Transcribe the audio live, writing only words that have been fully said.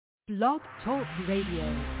Blog Talk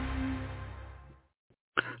Radio.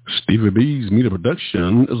 Stevie B's media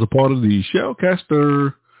production is a part of the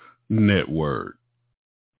Shellcaster Network.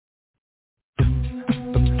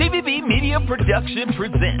 Stevie B Media Production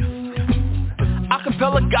presents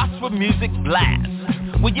Acappella Gospel Music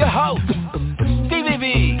Blast with your host, Stevie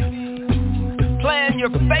B. Playing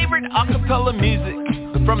your favorite acapella music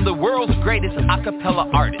from the world's greatest acapella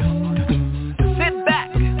artists. Sit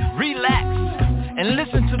back, relax, and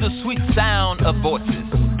listen to the sweet sound of voices.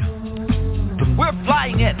 We're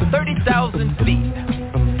flying at 30,000 feet,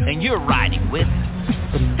 and you're riding with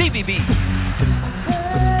Stevie B.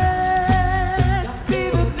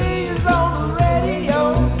 Stevie B is on the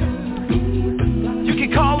radio. You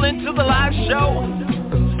can call into the live show,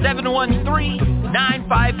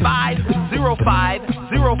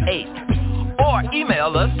 713-955-0508, or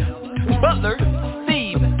email us,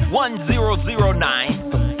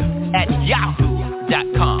 butlersteve1009@yahoo.com.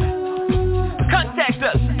 Contact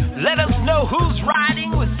us. Let us know who's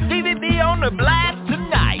riding with Stevie B on the blast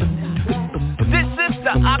tonight. This is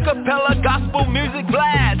the Acappella Gospel Music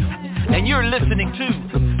Blast, and you're listening to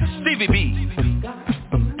Stevie B.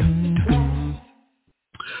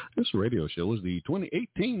 This radio show is the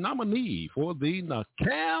 2018 nominee for the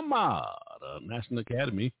NACAMA, the National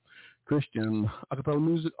Academy Christian Acapella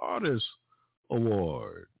Music Artist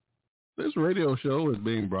Award. This radio show is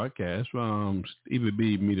being broadcast from Stevie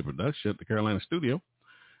B Media Production at the Carolina Studio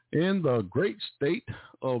in the great state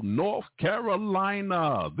of North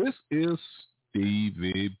Carolina. This is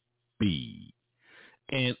Stevie B,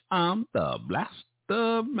 and I'm the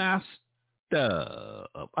blaster master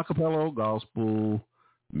of acapella gospel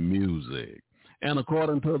music. And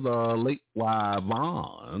according to the late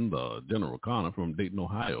Vaughn, the General Connor from Dayton,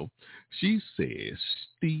 Ohio, she says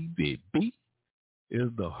Stevie B is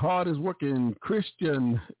the hardest working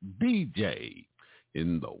Christian DJ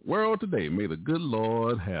in the world today. May the good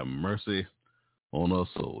Lord have mercy on her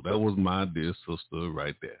soul. That was my dear sister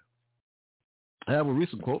right there. I have a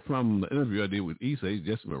recent quote from the interview I did with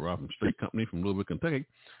Jesse McRaw from Straight Company from Louisville, Kentucky.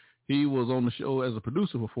 He was on the show as a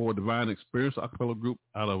producer for Divine Experience, a cappella group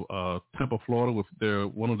out of Tampa, Florida, with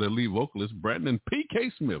one of their lead vocalists, Brandon P.K.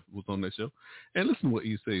 Smith, was on that show. And listen to what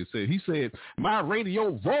he said. He said, my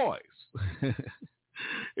radio voice.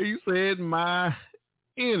 He said, my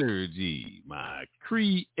energy, my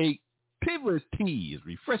creativity is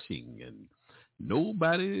refreshing, and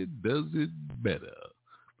nobody does it better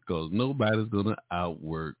because nobody's going to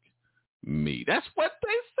outwork me. That's what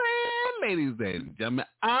they said, ladies and gentlemen.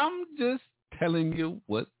 I'm just telling you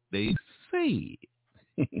what they said.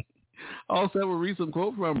 I also have a recent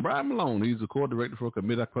quote from Brian Malone. He's the choir director for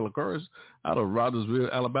Committed Acapella Chorus out of Rogersville,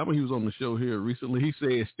 Alabama. He was on the show here recently. He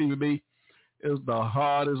said Stevie B is the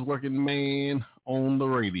hardest working man on the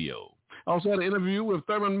radio. I also had an interview with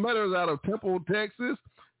Thurman Meadows out of Temple, Texas.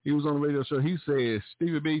 He was on the radio show. He said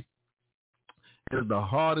Stevie B is the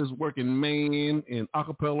hardest working man in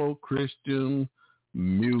acapella Christian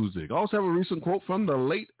music. I also have a recent quote from the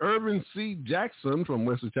late Irvin C. Jackson from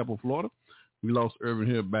Wesley Chapel, Florida. We lost Irvin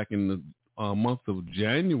here back in the month of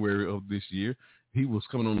January of this year. He was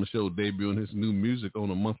coming on the show debuting his new music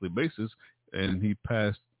on a monthly basis, and he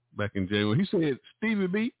passed back in January. He said Stevie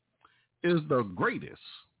B is the greatest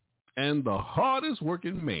and the hardest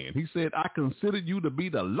working man. He said, I consider you to be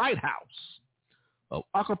the lighthouse of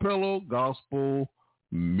acapella gospel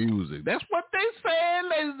music. That's what they say,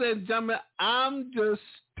 ladies and gentlemen. I'm just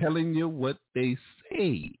telling you what they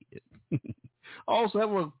say. Also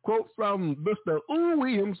have a quote from Mr.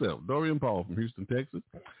 Ooh-wee himself, Dorian Paul from Houston, Texas.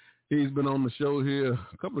 He's been on the show here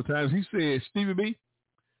a couple of times. He said, Stevie B,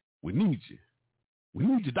 we need you. We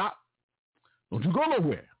need you, Doc. Don't you go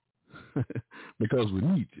nowhere because we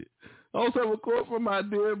need you. Also have a quote from my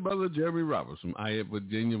dear brother, Jeremy Roberts from Ayette,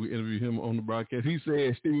 Virginia. We interviewed him on the broadcast. He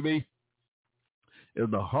said, Stevie B is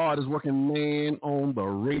the hardest working man on the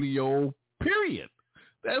radio, period.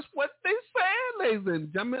 That's what they say, ladies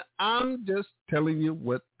and gentlemen. I'm just telling you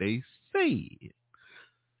what they say.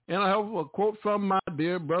 And I have a quote from my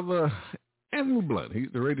dear brother, Anthony Blunt.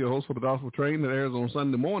 He's the radio host for the Gospel Train that airs on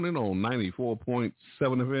Sunday morning on 94.7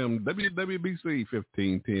 FM WWBC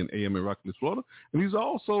 1510 AM in Rockledge, Florida. And he's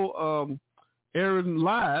also airing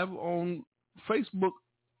live on Facebook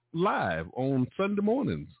Live on Sunday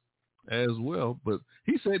mornings as well. But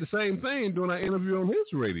he said the same thing during our interview on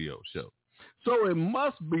his radio show. So it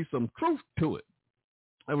must be some truth to it.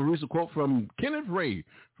 I have a recent quote from Kenneth Ray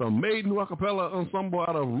from Maiden Acapella Ensemble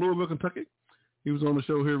out of Louisville, Kentucky. He was on the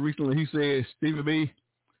show here recently. He said Stevie B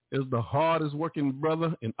is the hardest working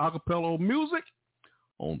brother in acapella music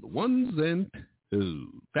on the ones and twos.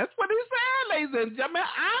 That's what he said, ladies and gentlemen.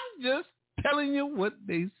 I'm just telling you what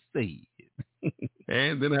they said.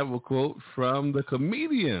 And then I have a quote from the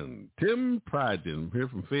comedian Tim Pridgen here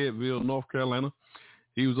from Fayetteville, North Carolina.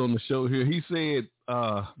 He was on the show here. He said,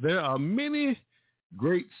 there are many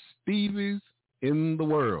great Stevies in the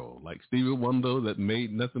world, like Stevie Wonder that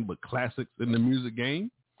made nothing but classics in the music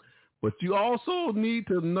game. But you also need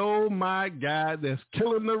to know my guy that's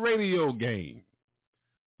killing the radio game.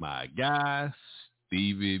 My guy,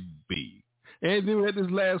 Stevie B. And then we had this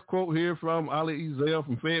last quote here from Ali Ezel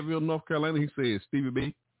from Fayetteville, North Carolina. He says, Stevie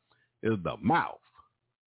B is the mouth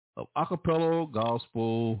of acapella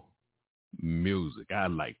gospel music. I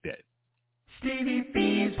like that. Stevie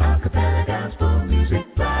B's acapella gospel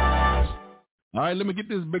music blast. All right, let me get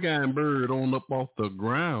this big iron bird on up off the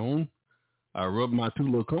ground. I rubbed my two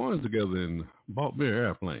little coins together and bought me an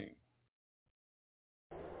airplane.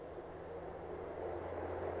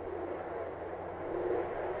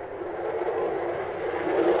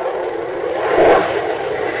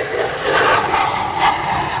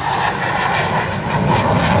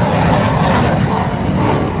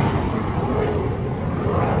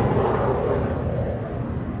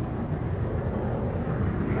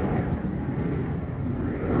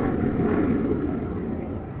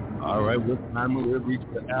 This time we'll reach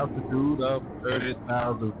the altitude of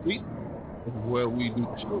 30,000 feet. This is where we do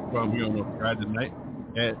the show from here on a Friday night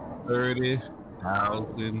at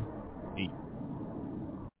 30,000 feet.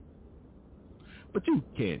 But you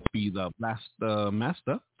can't be the blaster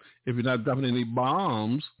master if you're not dropping any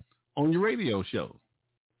bombs on your radio show.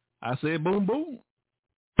 I said boom, boom.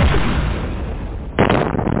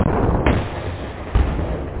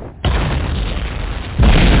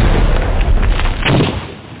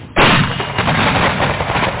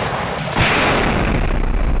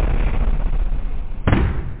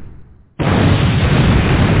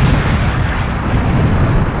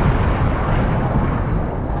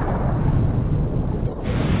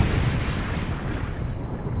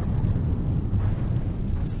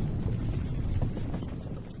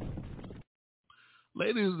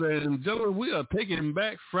 Ladies and gentlemen, we are taking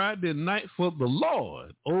back Friday night for the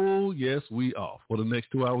Lord. Oh, yes, we are. For the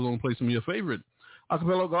next 2 hours, we're going to play some of your favorite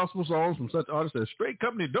acapella gospel songs from such artists as Straight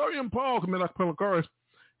Company, Dorian Paul, commit acapella chorus,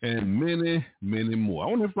 and many, many more. I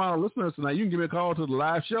want to hear from our listeners tonight. You can give me a call to the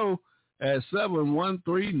live show at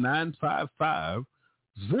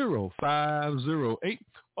 713-955-0508,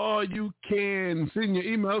 or you can send your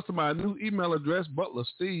emails to my new email address,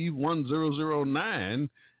 butlersteve1009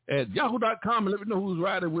 at yahoo.com, and let me know who's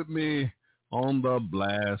riding with me on the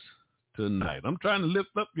blast tonight. I'm trying to lift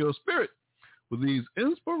up your spirit with these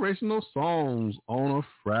inspirational songs on a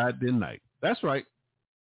Friday night. That's right.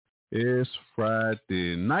 It's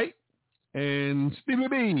Friday night, and Stevie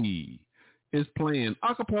B is playing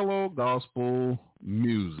acapella gospel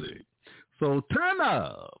music. So turn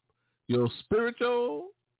up your spiritual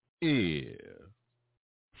ear.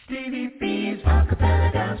 Stevie B's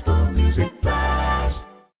acapella gospel music blast.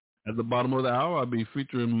 At the bottom of the hour, I'll be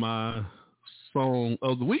featuring my song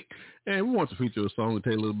of the week. And we want to feature a song and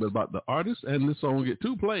tell you a little bit about the artist. And this song will get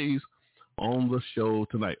 2 plays on the show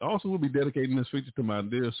tonight. Also, we'll be dedicating this feature to my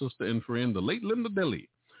dear sister and friend, the late Linda Deli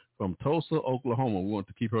from Tulsa, Oklahoma. We want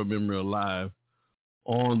to keep her memory alive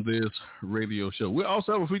on this radio show. We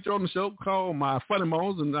also have a feature on the show called My Funny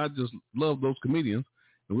Moms, and I just love those comedians.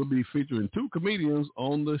 And we'll be featuring 2 comedians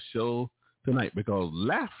on the show tonight because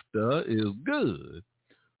laughter is good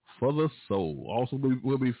for the soul. Also,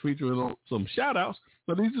 we'll be featuring some shout-outs.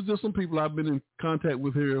 So these are just some people I've been in contact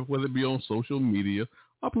with here, whether it be on social media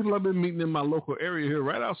or people I've been meeting in my local area here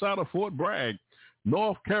right outside of Fort Bragg,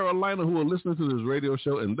 North Carolina, who are listening to this radio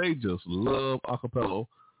show, and they just love acapella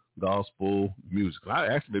gospel music. I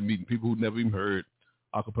actually been meeting people who never even heard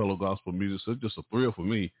acapella gospel music, so it's just a thrill for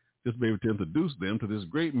me just to be able to introduce them to this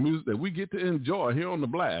great music that we get to enjoy here on the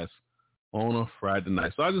blast on a Friday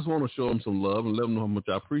night. So I just want to show them some love and let them know how much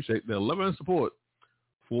I appreciate their love and support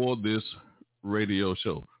for this radio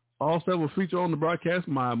show. Also have a feature on the broadcast,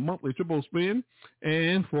 my monthly triple spin.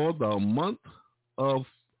 And for the month of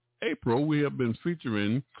April, we have been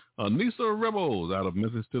featuring Anissa Revels out of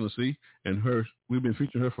Memphis, Tennessee. And we've been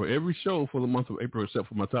featuring her for every show for the month of April except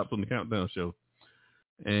for my Tops on the Countdown show.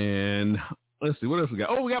 And let's see, what else we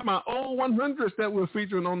got? Oh, we got my old 100s that we're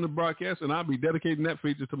featuring on the broadcast, and I'll be dedicating that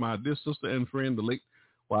feature to my dear sister and friend, the late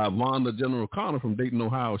Wanda General Connor from Dayton,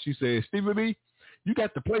 Ohio. She says, Stevie B, you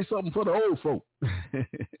got to play something for the old folk.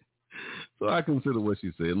 So I consider what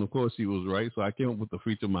she said, and of course she was right, so I came up with the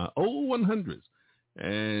feature of my old 100s.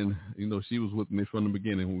 And, you know, she was with me from the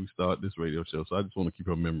beginning when we started this radio show, so I just want to keep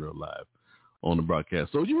her memory alive on the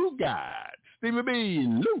broadcast. So you got Stevie B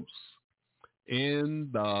loose in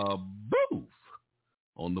the booth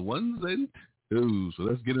on the ones and twos. So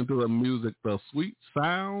let's get into the music, the sweet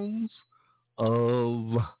sounds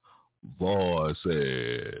of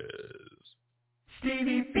voices.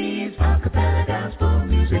 Stevie B's Acappella Gospel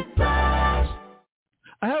Music Blast.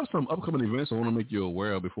 I have some upcoming events I want to make you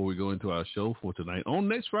aware of before we go into our show for tonight. On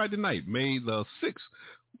next Friday night, May the 6th,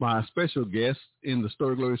 my special guest in the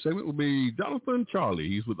Story Glory segment will be Jonathan Charlie.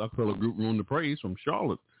 He's with Acappella group Room to Praise from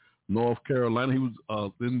Charlotte, North Carolina. He was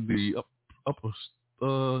in the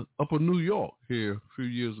upper New York here a few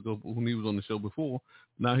years ago when he was on the show before.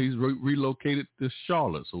 Now he's relocated to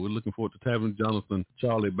Charlotte, so we're looking forward to having Jonathan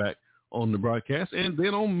Charlie back on the broadcast. And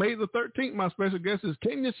then on May the 13th, my special guest is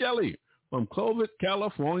Kenya Shelley from Clovis,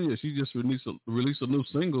 California. She just released a new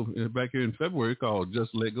single back here in February called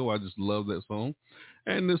Just Let Go. I just love that song.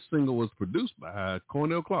 And this single was produced by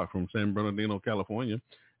Cornell Clark from San Bernardino, California.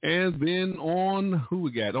 And then on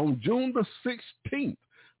June the 16th,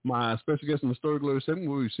 my special guest in the Story Glory segment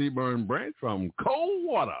will be Seaburn Branch from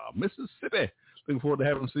Coldwater, Mississippi. Looking forward to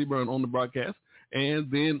having Seaburn on the broadcast. And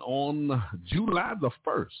then on July the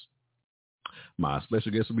 1st, my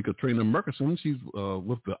special guest will be Katrina Murkison. She's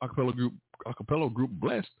with the acapella group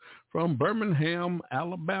Blessed from Birmingham,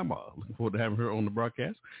 Alabama. Looking forward to having her on the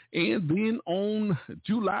broadcast. And then on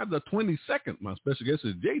July the 22nd, my special guest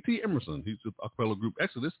is J.T. Emerson. He's with the acapella group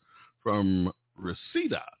Exodus from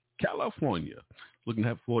Reseda, California. Looking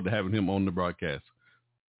forward to having him on the broadcast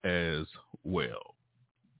as well.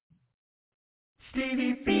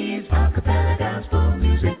 Stevie B's Acappella Gospel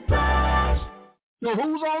Music Blast. So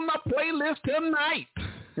who's on the playlist tonight?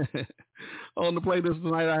 On the playlist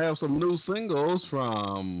tonight, I have some new singles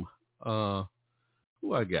from,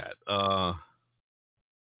 who I got?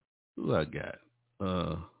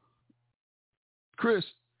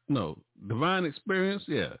 Divine Experience,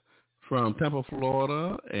 from Tampa,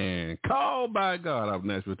 Florida, and Called by God out of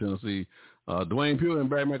Nashville, Tennessee. Dwayne Pugh and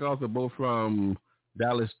Brad McArthur, both from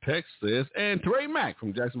Dallas, Texas, and Trey Mack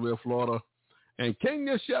from Jacksonville, Florida, and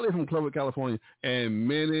Kenya Shelley from Clovis, California, and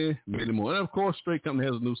many, many more. And, of course, Straight Company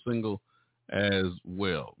has a new single as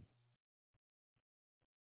well.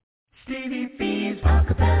 Stevie B's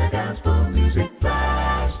Acappella Gospel Music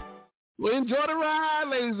Blast. Well, enjoy the ride,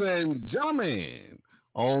 ladies and gentlemen,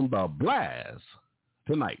 on the blast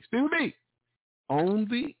tonight. Stevie B on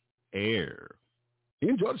the air.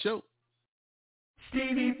 Enjoy the show.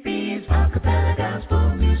 Stevie B's Acappella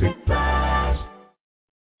Gospel Music Blast.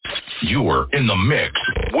 You're in the mix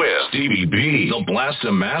with Stevie B, the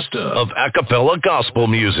Blaster Master of Acappella Gospel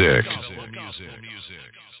Music.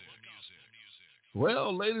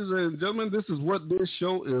 Well, ladies and gentlemen, this is what this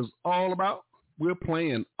show is all about. We're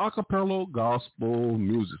playing acapella gospel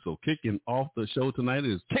music. So kicking off the show tonight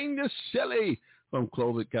is Kenya Shelley from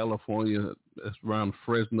Clovis, California. That's around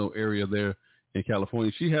Fresno area there in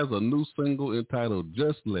California. She has a new single entitled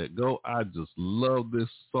Just Let Go. I just love this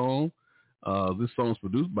song. This song is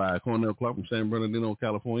produced by Cornell Clark from San Bernardino,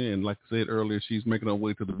 California. And like I said earlier, she's making her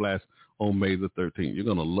way to the blast on May the 13th. You're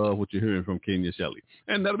going to love what you're hearing from Kenya Shelley.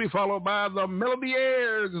 And that'll be followed by the Melody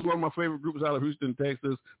Airs. It's one of my favorite groups out of Houston,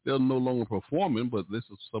 Texas. They're no longer performing, but this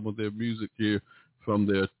is some of their music here from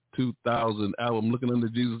their 2000 album, Looking Unto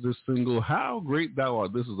Jesus, this single, How Great Thou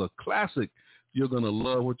Art. This is a classic. You're going to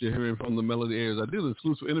love what you're hearing from the Melody Airs. I did an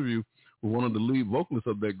exclusive interview with one of the lead vocalists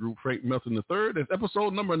of that group, Frank Melton III. That's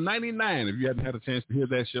episode number 99. If you hadn't had a chance to hear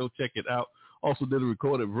that show, check it out. Also did a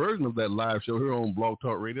recorded version of that live show here on Blog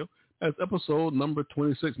Talk Radio. That's episode number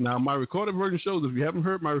 26. Now, my recorded version shows, if you haven't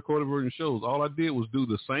heard my recorded version shows, all I did was do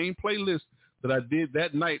the same playlist that I did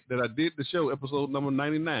that night that I did the show, episode number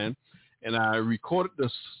 99, and I recorded the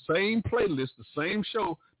same playlist, the same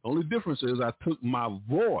show. The only difference is I took my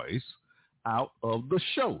voice out of the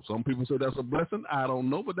show. Some people say that's a blessing. I don't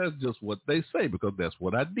know, but that's just what they say because that's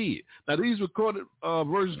what I did. Now, these recorded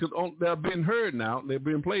versions, they're being heard now. They're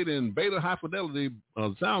being played in beta high fidelity.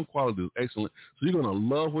 Sound quality is excellent. So you're going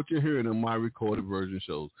to love what you're hearing in my recorded version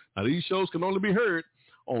shows. Now, these shows can only be heard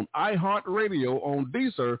on iHeartRadio, on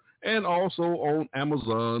Deezer, and also on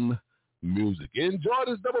Amazon Music. Enjoy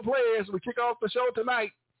this double play as we kick off the show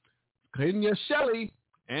tonight. Kenya Shelley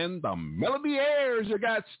and the Melody Airs. You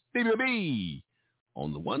got Stevie B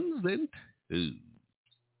on the ones and twos.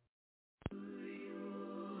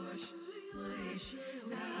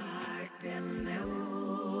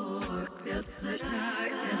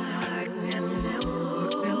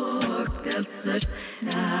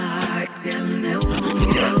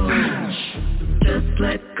 Just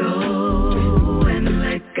let go and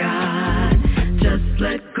let God. Just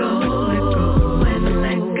let go and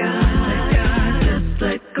let God. Just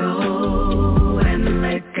let go and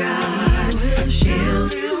let God. She'll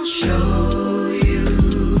show you.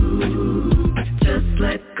 Just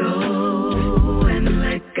let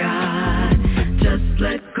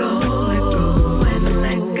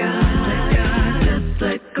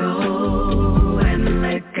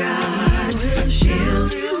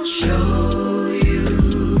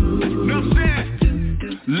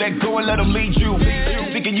Go and let him lead you.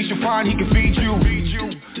 Thinking you should find he can feed you.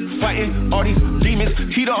 Fighting all these demons,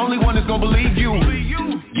 he the only one that's gonna believe you.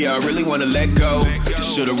 Yeah, I really wanna let go.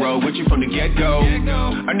 Should've rolled with you from the get-go.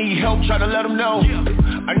 I need help trying to let him know.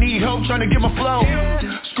 I need help trying to get my flow.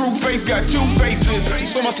 Screwface got two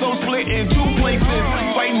faces, so my soul split in two places.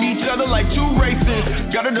 Fighting each other like two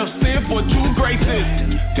races. Got enough sin for two graces.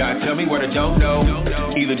 God tell me what I don't know.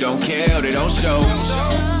 Either don't care or they don't show.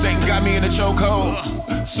 Satan got me in a chokehold,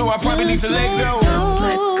 so I probably need to let go. Just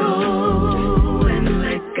let go and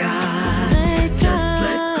let God. Just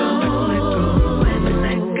let go and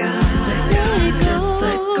let God. Just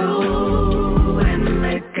let go and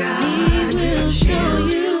let God. Show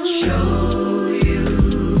you.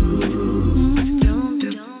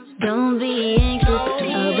 Don't be anxious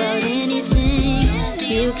about anything.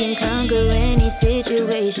 You can conquer any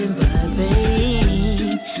situation by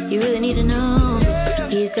praying. You really need to know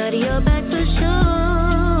He's got your back for sure.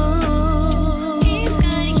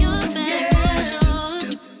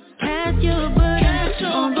 Cast your burden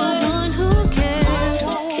on the one who cares.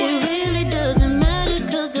 It really doesn't matter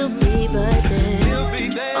 'cause He'll be right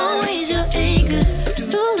there. Always your anchor.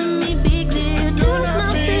 Don't let me be clear. Do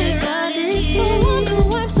not fear God is the one who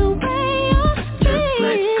wipes away your tears. Just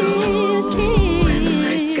let go and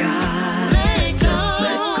let God. Just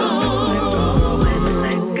let go and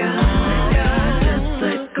let God. Just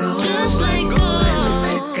let go and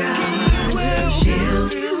let God.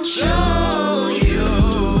 She'll show you.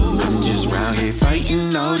 I'm just round here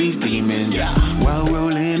fighting all these demons while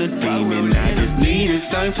rolling a demon. I just need a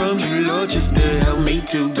sign from you, Lord, just to help me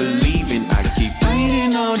to believe in. I keep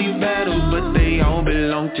fighting all these battles, but they all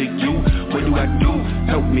belong to you. What do I do?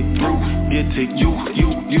 Help me through. Get to you.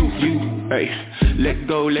 Hey, let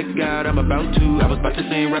go, let God, I'm about to. I was about to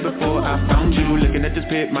sing right before I found you. Looking at this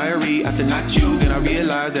pit, Myrie, I said not you. Then I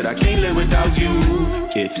realized that I can't live without you.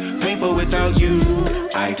 It's painful without you.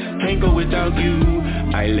 I can't go without you.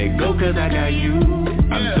 I let go 'cause I got you.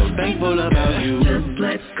 I'm so thankful about you. Just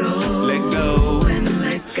let go and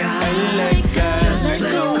let God. And let God. Just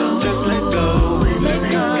let go. Just let go. And let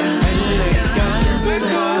God. And let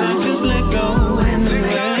God. Just let go. And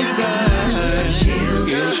let God.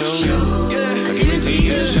 He'll show you. I guarantee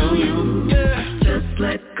He'll show you. Just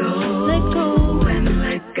let go and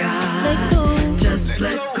let God. Just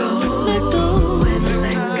let go and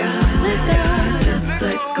let God. Just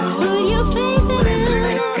let go. Put your faith in and Him.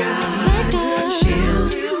 let God. She'll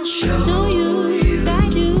Show you,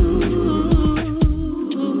 guide you.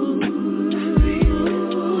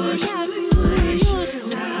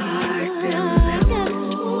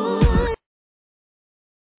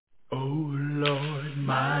 Oh Lord,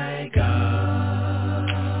 my God,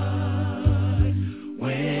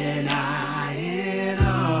 when I in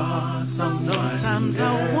awe, sometimes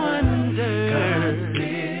I wonder,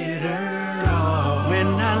 consider all. When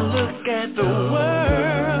I look at the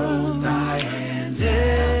world that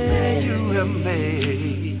you have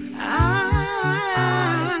made, I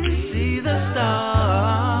see the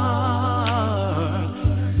stars,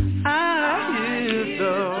 I hear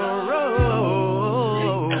the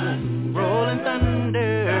rolling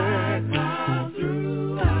thunder,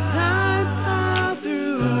 time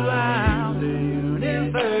throughout the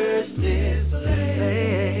universe display.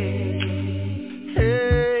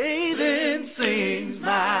 Hey, then sings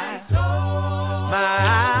my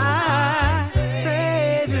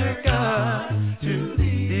Savior God to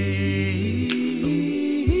thee.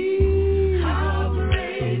 How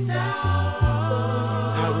great thou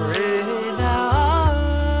art. How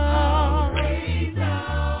great thou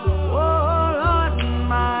art. Oh Lord,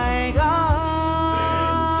 my God.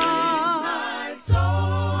 Then sings my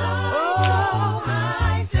soul,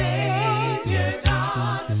 my Savior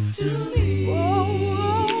God to thee.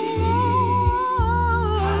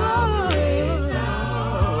 How great thou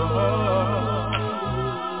art.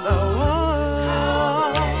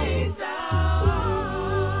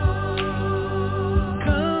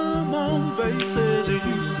 Come on, faces,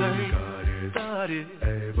 you say, God is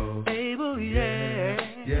able, yeah.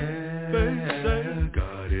 Faces,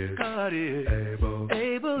 God is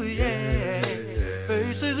able, yeah.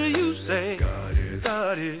 Faces, you say, God is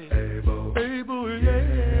able,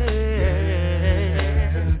 yeah.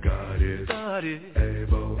 God is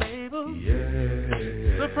able,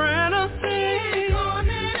 yeah. Soprano sing,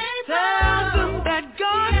 tell them that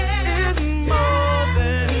God is more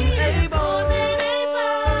than able.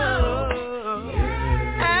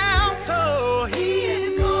 Alto, He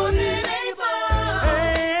is more than able.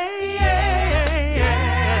 Hey,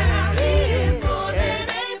 yeah. He is more than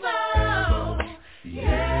able.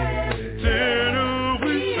 Yeah. Tenor,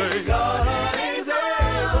 we say God is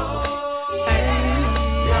able. Hey,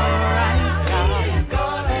 yeah.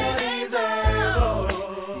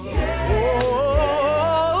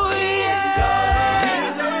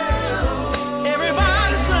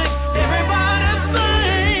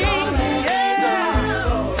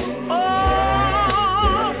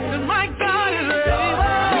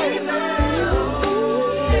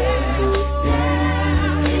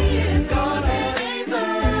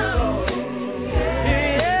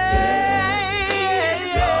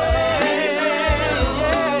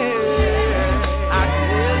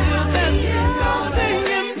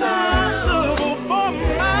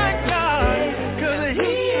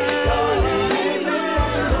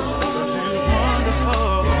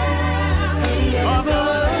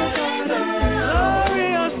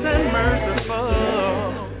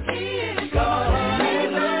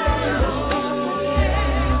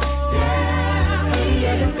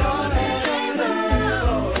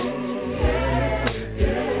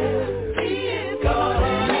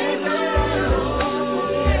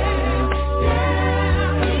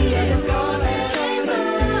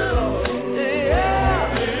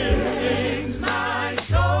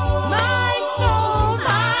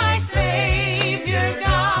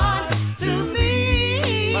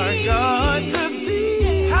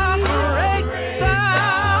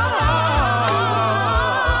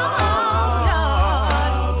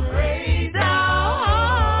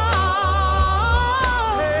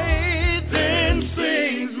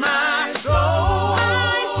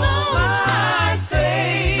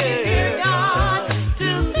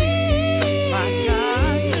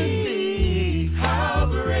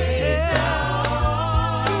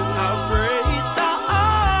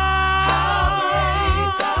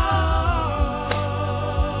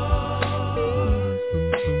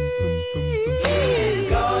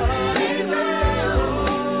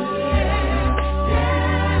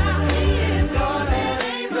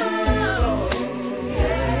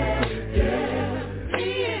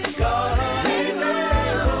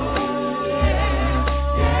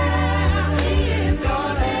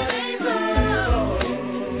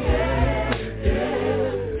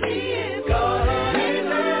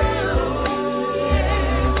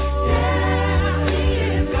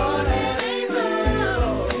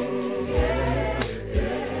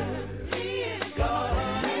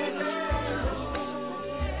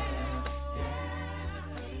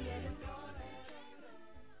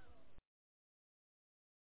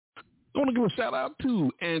 I want to give a shout out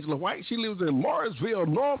to Angela White. She lives in Morrisville,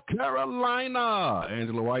 North Carolina.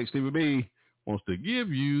 Angela White, Stevie B, wants to give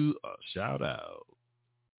you a shout out.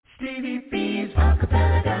 Stevie B's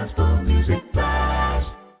Acappella Gospel Music Blast.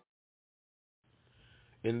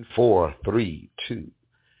 In 4, 3, 2.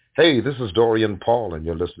 Hey, this is Dorian Paul, and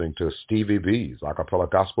you're listening to Stevie B's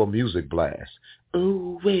Acappella Gospel Music Blast.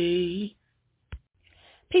 Ooh-wee.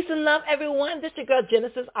 Peace and love, everyone. This is your girl,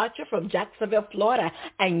 Genesis Archer from Jacksonville, Florida,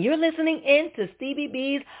 and you're listening in to Stevie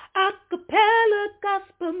B's Acappella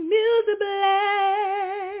Gospel Music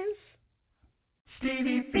Blast.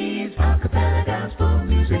 Stevie B's Acappella Gospel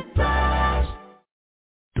Music Blast.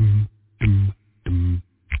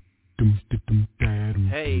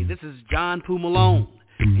 Hey, this is John Poole Malone,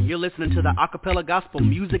 and you're listening to the Acappella Gospel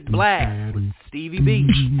Music Blast with Stevie B.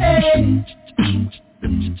 Hey.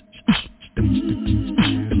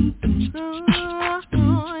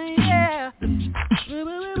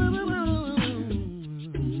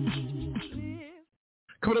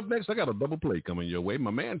 Coming up next, I got a double play coming your way.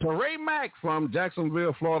 My man Teray Mack from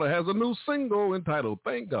Jacksonville, Florida, has a new single entitled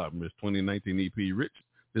Thank God from his 2019 EP, Rich.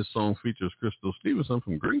 This song features Crystal Stevenson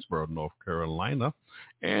from Greensboro, North Carolina.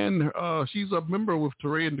 And she's a member with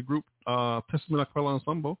Teray in the group Testament Acappella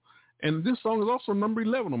Ensemble. And this song is also number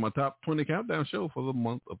 11 on my top 20 countdown show for the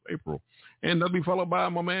month of April. And that'll be followed by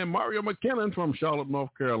my man Mario McKinnon from Charlotte, North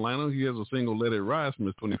Carolina. He has a single, Let It Rise, from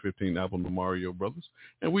his 2015 album, The Mario Brothers.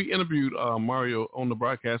 And we interviewed Mario on the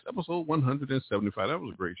broadcast, episode 175. That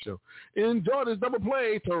was a great show. Enjoy this double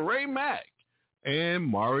play to Ray Mack and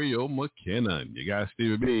Mario McKinnon. You got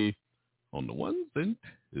Stevie B on the ones and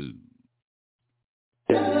twos.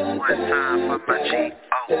 One time for my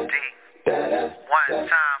G-O-D. One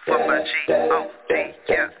time for my G-O-D,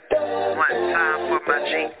 yeah. One time for my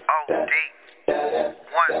G-O-D.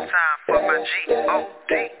 One time for my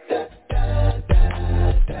G-O-D.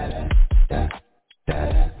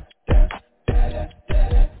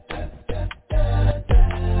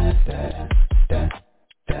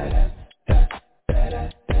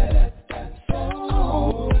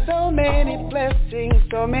 So many blessings,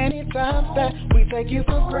 so many times that we take you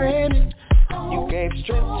for granted. You gave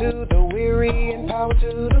strength to the weary and power to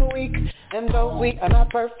the weak. And though we are not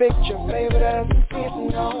perfect, you favored us and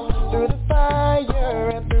season on. Through the fire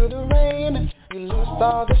and through the rain, you loosed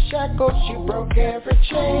all the shackles, you broke every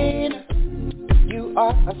chain. You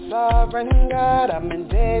are a sovereign God, I'm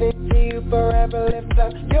indebted to you forever, lift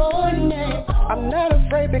up your name. I'm not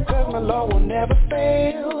afraid because my Lord will never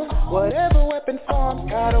fail. Whatever weapon forms,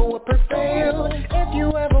 God will prevail. If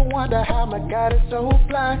you ever wonder how my God is so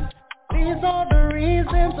fly, these are the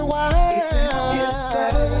reasons why.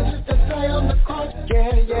 It's to die on the cross.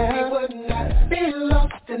 Yeah. We would not be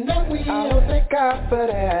lost and that we will thank God for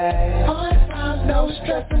that. Hard times, no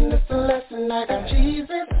stressing, it's a lesson. I got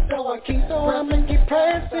Jesus, so I keep running, keep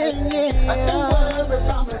pressing, yeah. I don't worry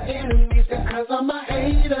about my enemies because all my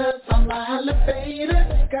haters, all my elevators.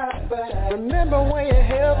 Thank God for that. Remember where your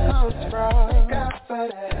help comes from. Thank God for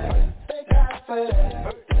that. Thank God for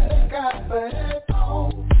that. Thank God for that.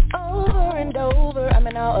 Over and over, I'm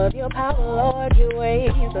in awe of your power, Lord. Your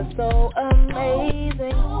ways are so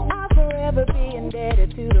amazing. I'll forever be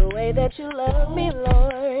indebted to the way that you love me,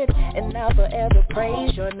 Lord, and I'll forever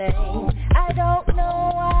praise your name. I don't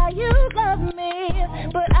know why you love me,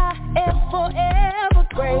 but I am forever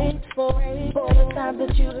grateful for the times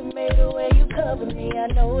that you have made a way you cover me. I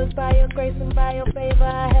know it's by your grace and by your favor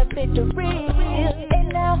I have victory. And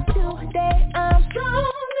now today I'm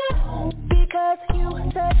stronger because you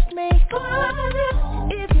touched me, Father.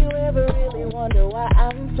 If you ever really wonder why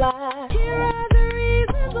I'm fly, here are the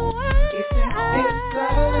reasons why. It's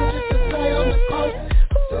just to play on the cross,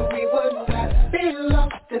 so we would not be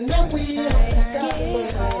lost and that we are.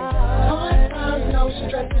 Hard times, no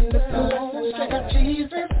stressing, this a lesson. Check out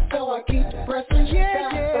Jesus, so I keep pressing. Yeah.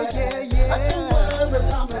 I don't worry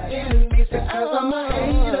about my enemies because I'm my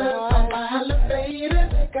haters, I'm my elevators.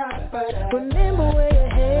 Remember where your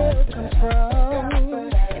help comes from,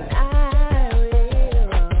 and I will.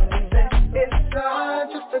 It's hard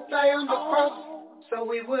just to die on the cross, so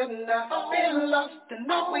we would not be lost and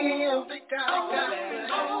that we will.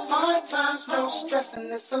 Hard times, no stressing,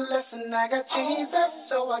 it's a lesson. I got Jesus,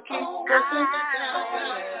 so I keep pressing.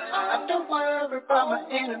 I don't worry about my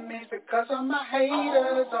enemies because of my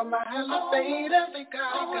haters, on my elevators. They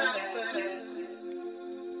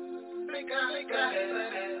got it.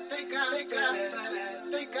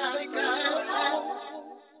 They got it.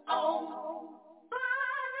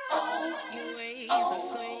 Your ways are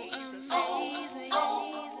so amazing.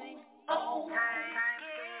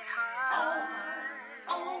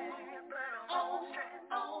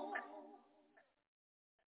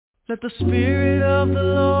 Let the Spirit of the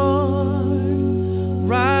Lord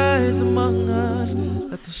rise among us.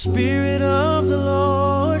 Let the Spirit of the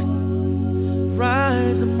Lord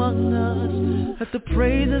rise among us. Let the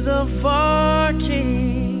praises of our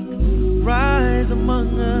King rise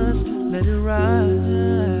among us. Let it rise.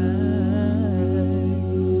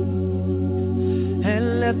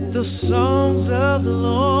 And let the songs of the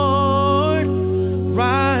Lord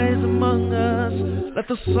rise among us. Let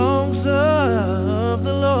the songs of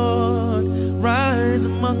the Lord rise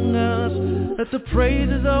among us. Let the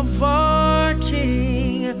praises of our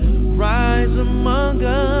King rise among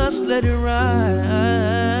us. Let it rise.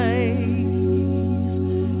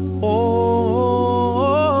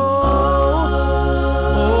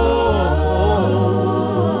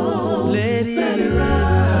 Let it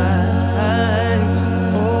rise.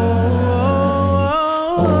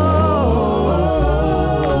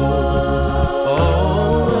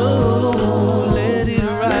 Let it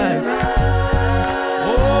rise.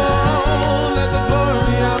 Let the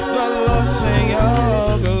glory of the Lord sing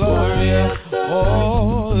your glory.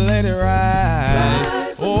 Let it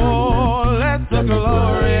rise. Let the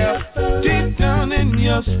glory deep down in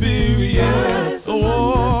your spirit.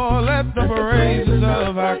 Let the praises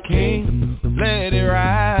of our King, let it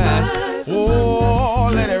rise.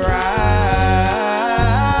 Let it rise.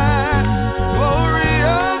 Glory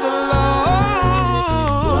of the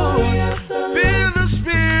Lord, feel the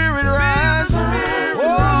Spirit rise.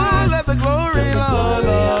 Let the glory, Lord,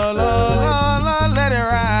 let it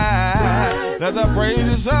rise. Let the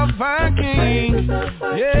praises of our King,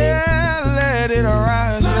 yeah, let it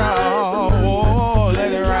rise, y'all.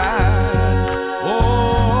 Let it rise.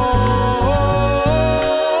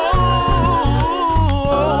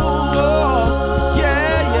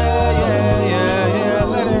 Yeah,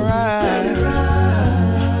 let it rise.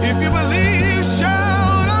 If you believe,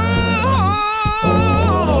 shout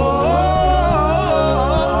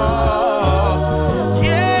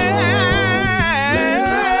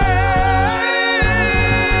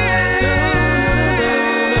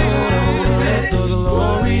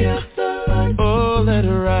let it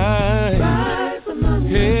rise.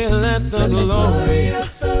 Yeah, let the glory.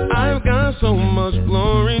 I've got so much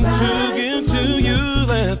glory to give to you.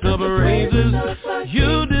 Let the praises.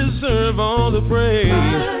 You deserve all the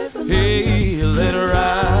praise. Hey, let it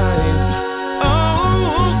rise.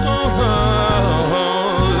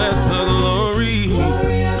 Let the glory.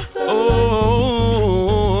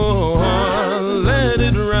 Let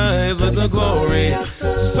it rise. Let the glory.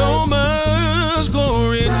 So much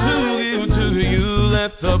glory to give to you.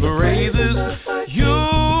 Let the praises.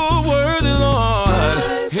 You're worthy,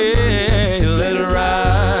 Lord. Hey, let it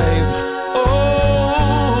rise.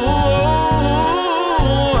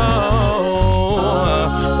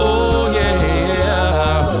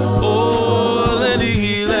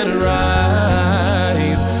 Let it rise.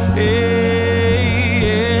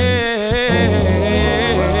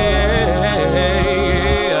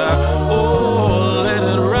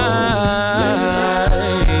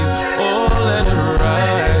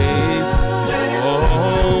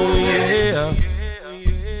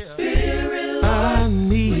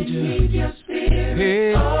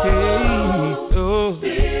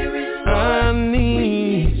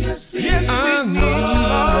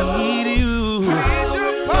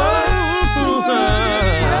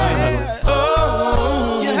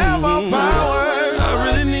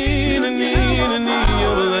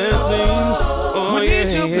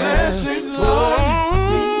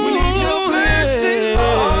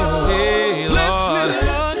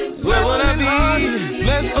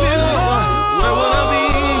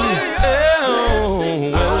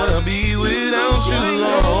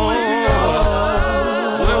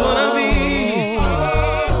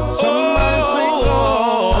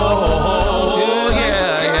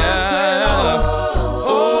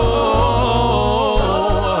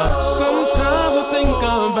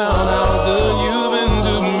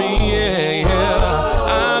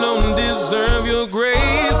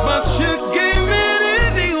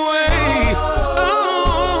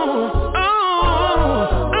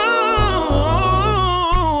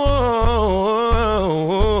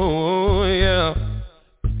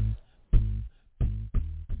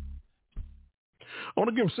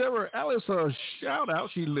 give Sarah Alice a shout out.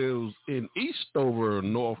 She lives in Eastover,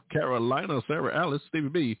 North Carolina. Sarah Alice, Stevie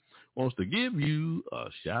B, wants to give you a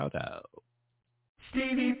shout out.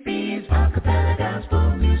 Stevie B's Acappella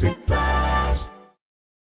Gospel Music Blast.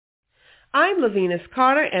 I'm Lavinas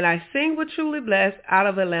Carter, and I sing with Truly Blessed out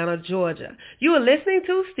of Atlanta, Georgia. You are listening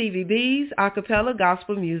to Stevie B's Acappella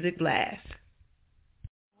Gospel Music Blast.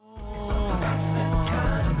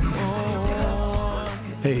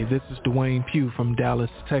 Hey, this is Dwayne Pugh from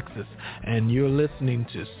Dallas, Texas, and you're listening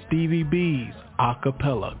to Stevie B's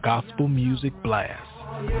Acappella Gospel Music Blast.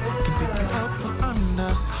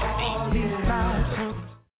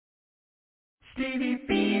 Stevie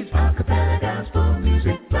B's Acappella Gospel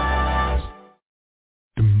Music Blast.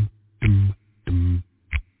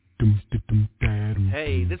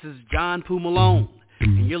 Hey, this is John Poole Malone,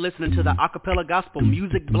 and you're listening to the Acappella Gospel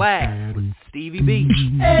Music Blast with Stevie B.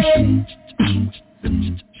 Hey.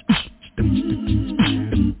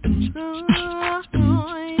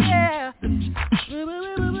 Yeah.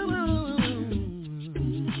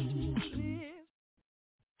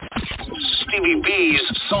 Stevie B's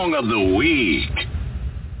Song of the Week.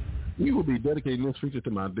 We will be dedicating this feature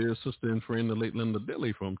to my dear sister and friend, the late Linda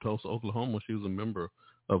Dilly from Tulsa, Oklahoma. She was a member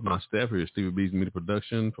of my staff here at Stevie B's Media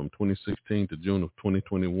Production from 2016 to June of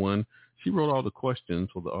 2021. She wrote all the questions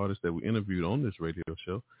for the artists that we interviewed on this radio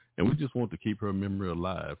show, and we just want to keep her memory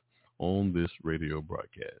alive on this radio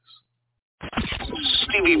broadcast.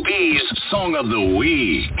 Stevie B's Song of the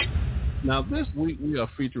Week. Now, this week we are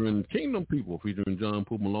featuring Kingdom People, featuring John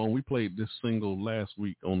Poole Malone. We played this single last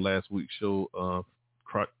week on last week's show,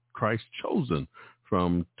 Christ Chosen,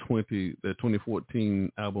 from the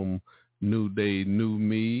 2014 album New Day, New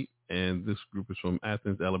Me. And this group is from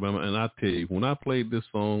Athens, Alabama. And I tell you, when I played this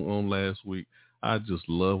song on last week, I just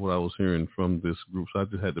love what I was hearing from this group. So I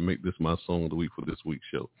just had to make this my song of the week for this week's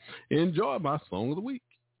show. Enjoy my song of the week.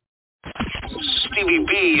 Stevie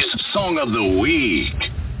B's Song of the Week.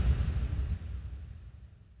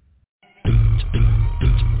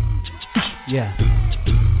 Yeah.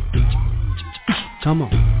 Come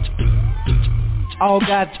on. All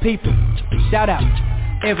God's people, shout out.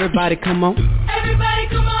 Everybody come on. Everybody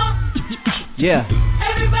come on. Yeah.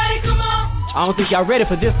 Everybody come on. I don't think y'all ready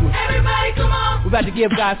for this one. Everybody come on. We're about to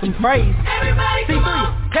give God some praise. Everybody come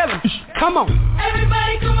on. Kevin, come on.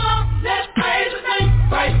 Everybody come on. Let's praise His name.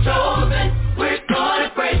 Christ chosen. We're going to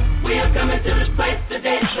praise. We are coming to this place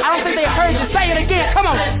today. So I don't think they heard you say it again. Come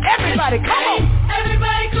on. Everybody, come on.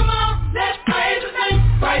 Everybody come on. Let's praise His name.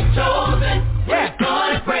 Christ chosen. We're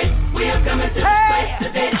going to praise. We are coming to this place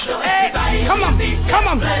today. So everybody come on.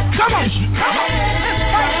 Come on. Come on. Come on. Let's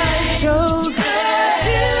praise.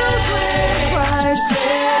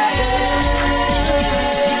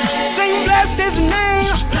 Sing bless His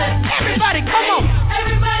name. Everybody come on.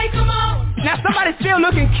 Everybody come on. Now somebody's still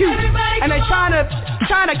looking cute, and they trying to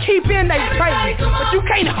keep in their praise, but you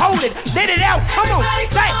can't hold it. Let it out. Come on.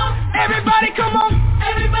 Say, everybody come on.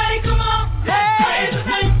 Everybody come on. Praise His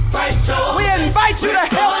name. We invite you to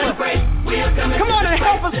help us. Come on and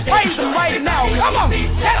help us praise Him right now. Come on.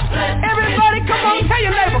 Everybody come on. Tell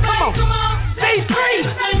your neighbor. Come on. Say free.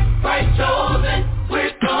 We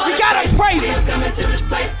gotta praise Him.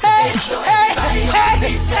 Hey, hey,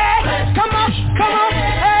 hey, hey. Come on. Come on.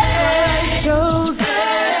 Hey, hey.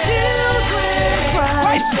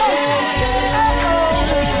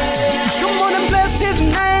 Come on and bless His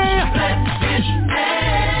name.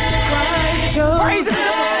 Praise Him.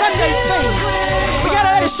 Sunday thing. We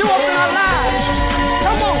gotta let it show up in our lives.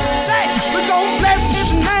 Come on, say, we're gonna bless His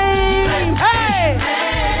name. Hey,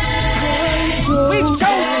 we've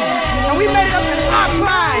chosen, and we made it up in our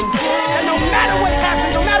mind that no matter what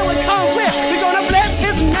happens, no matter what comes with, we're gonna bless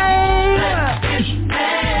His name.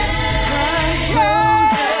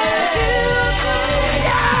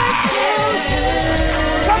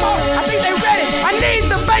 Come on, I think they're ready. I need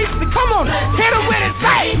the bass to come on, hit them with it,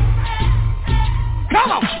 say.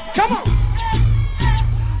 Come on, come on.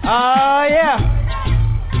 Oh, yeah.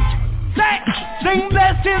 Sing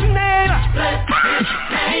bless His name.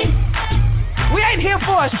 We ain't here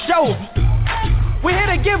for a show. We're here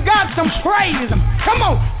to give God some praise. Come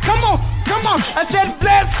on, come on, come on. I said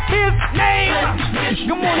bless His name.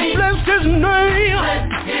 Come on and bless His name.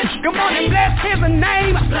 Come on and bless His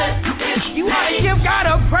name. You ought to give God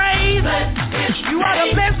a praise. You ought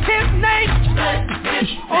to bless His name.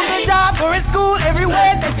 On the job or at school,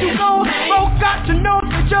 everywhere that you go, folks got to know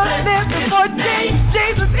that you're living for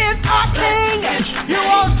Jesus is our King. You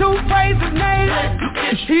ought to praise His name.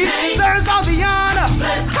 He deserves all the honor. He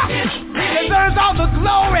deserves all the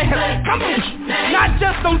glory. Come on, not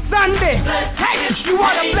just on Sunday. Hey, you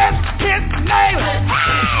ought to bless His name.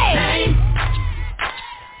 Hey!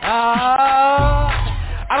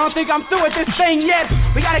 I don't think I'm through with this thing yet.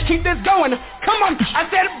 We gotta keep this going. Come on, I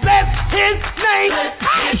said bless His name.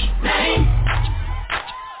 Hey!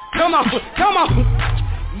 Come on, come on.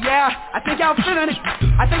 Yeah, I think y'all feeling it.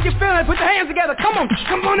 I think you're feeling it. Put your hands together. Come on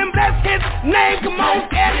and bless His name. Come on and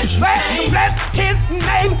bless His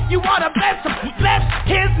name. You ought to bless Him. Bless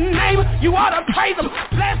His name. You ought to praise Him.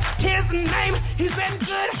 Bless His name. He's been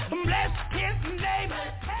good. Bless His name.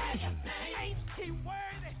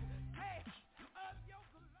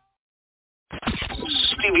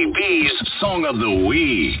 Stevie B's Song of the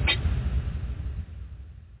Week.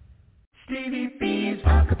 Stevie B's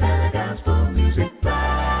Acappella Gospel Music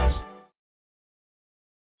Blast.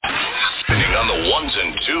 Spinning on the ones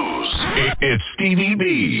and twos, it's Stevie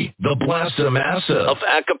B, the Blastamassa of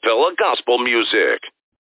Acappella Gospel Music.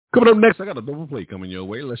 Coming up next, I got a double play coming your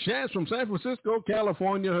way. LaChance from San Francisco,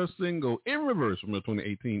 California, her single In Reverse from the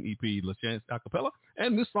 2018 EP LaChance Acappella.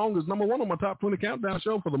 And this song is number 1 on my top 20 countdown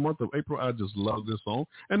show for the month of April. I just love this song.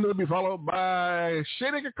 And it'll be followed by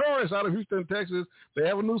Shady Chorus out of Houston, Texas. They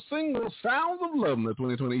have a new single, Sounds of Love, in the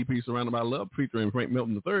 2020 EP Surrounded by Love, featuring Frank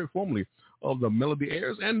Milton III, formerly of the Melody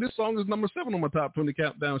Airs. And this song is number 7 on my top 20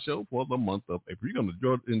 countdown show for the month of April. You're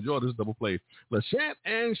going to enjoy this double play. LaChance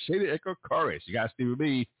and Shady Chorus. You got Stevie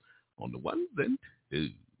B on the ones and twos.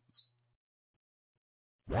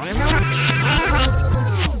 I'm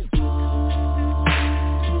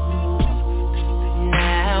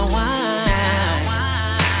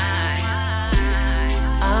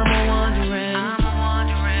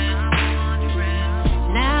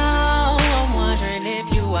wondering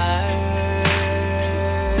if your words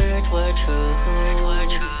were true.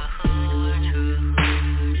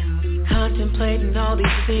 Contemplating all these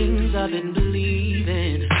things I've been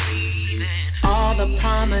believing. All the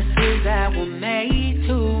promises that were made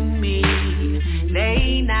to me,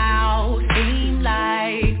 they now seem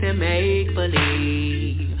like they make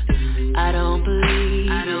believe. I don't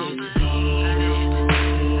believe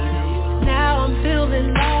Now I'm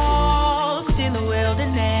feeling lost in the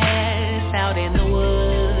wilderness, out in the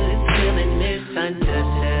woods, feeling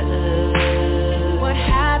misunderstood. What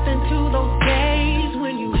happened to those days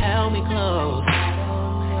when you held me close?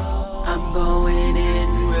 I'm going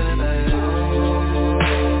in reverse.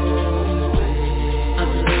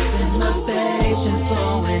 Patience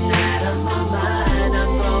flowing out of my mind,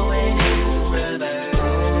 I'm going in reverse.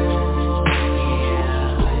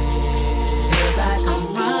 Yeah, feels like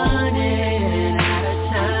I'm running out of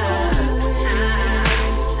time.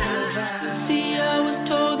 See, I was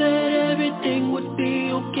told that everything would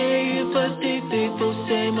be okay if I stay faithful,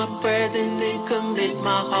 say my prayers and then commit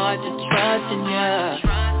my heart to trusting ya.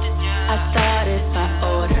 I thought if I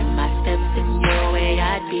ordered my steps in your way,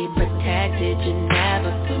 I'd be protected. You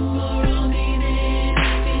never put more on me than I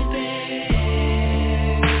can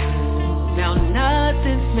bear. Now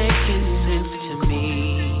nothing's making sense to me.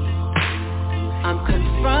 I'm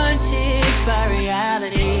confronted by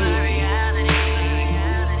reality.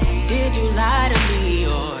 Did you lie to me,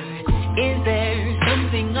 or is there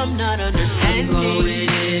something I'm not understanding? I'm going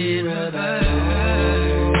in reverse.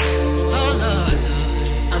 Oh Lord,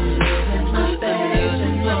 I'm losing my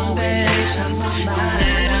patience, no patience, my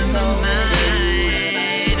mind, I'm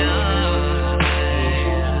going in reverse.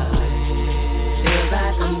 Feels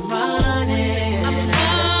like I'm running out of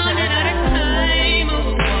time.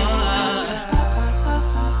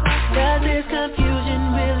 Does this confusion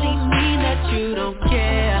really mean that you don't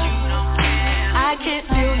care? I can't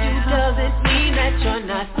feel you, does it mean that you're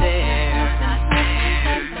not there?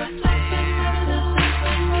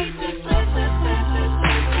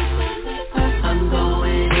 I'm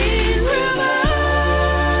going in reverse. I'm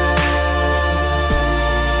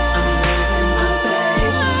losing my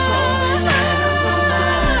patience, going out of my mind.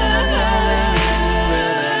 I'm going in reverse.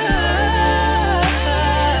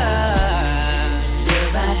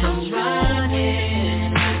 Feels like I'm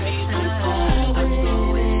running out of time. I'm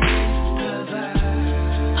going in reverse.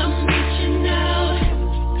 I'm reaching out.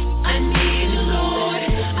 I need you, Lord.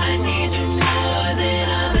 I need you more than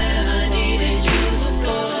I've ever needed you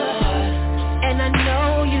before. And I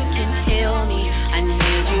know you can heal me. I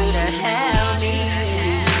need you to help me.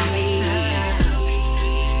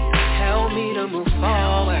 Help me to move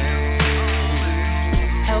forward.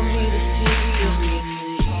 Help me to see you.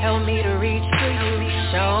 Help me to reach for you.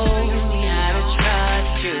 Show me how to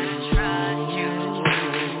trust you.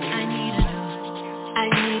 I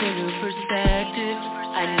need a new perspective.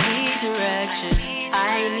 I need direction.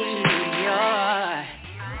 I need your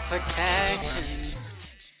protection.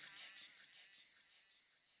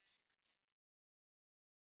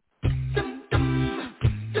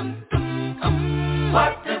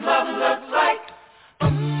 What does love look like?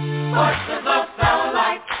 What does love sound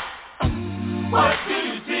like? What do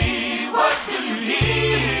you see? What do you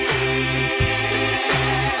hear?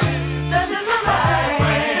 Does it look like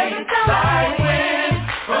rain? Does it sound like wind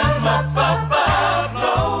from up above,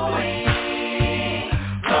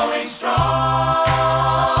 blowing strong?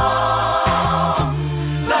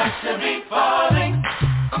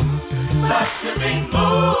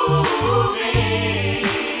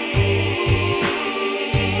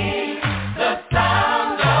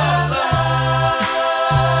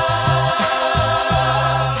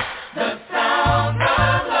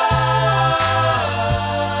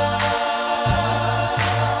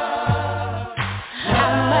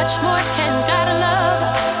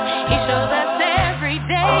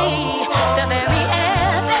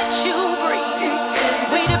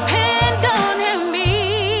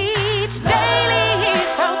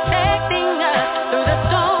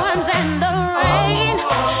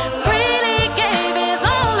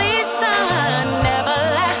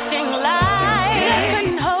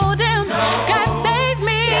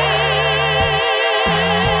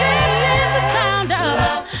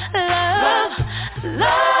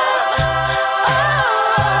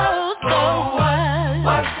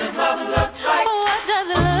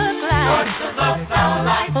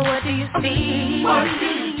 see? What do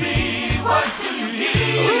you see? What do you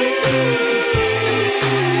hear?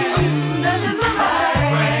 This is the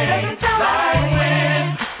light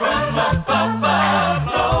wind from above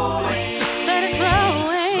blowing. Let it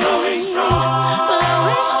blowing strong.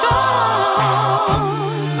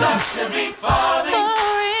 Luxury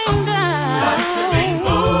falling down. Luxury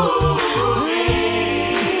moving.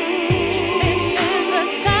 It's the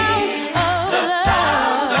sound of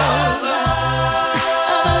love.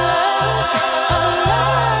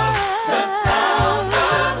 The sound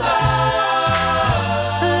of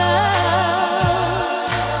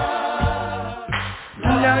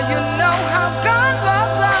Now you know how God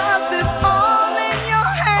loves us. It's all in your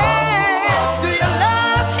hands. Do you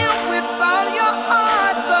love Him with all your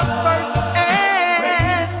heart? The first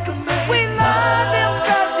and we love Him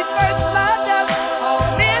 'cause He first loved us. All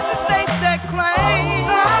men to say that claim.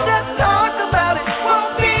 I just talk about it,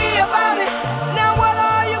 won't be about it. Now what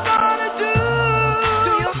are you gonna do?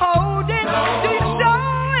 Do you hold it? Do you show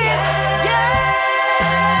it?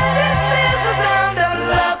 Yeah. This is the sound of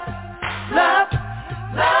love, love.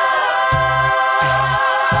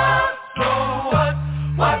 So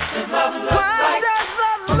what does love look What like? does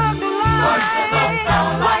love look like? What does love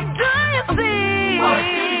sound like? What do you see? What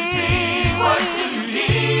do you see? What do you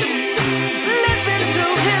hear? Listen to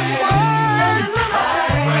His word.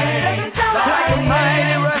 Like a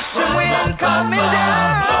mighty rushing wind coming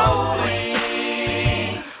down.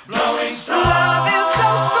 Blowing Love is so strong.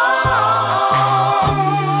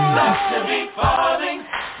 luxury falling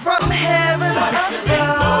From heaven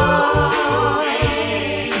above.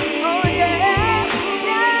 Oh yeah,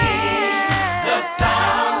 yeah. the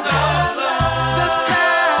sound of love. The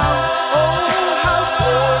sound, oh how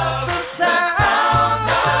sweet the sound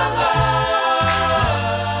of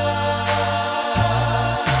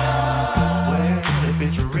Well, if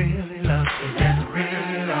it's really love, if it's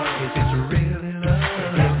really love, if it's really love,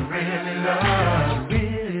 if it's really love, if it's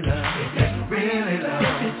really love, if it's really love,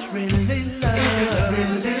 if it's really love, if it's really love,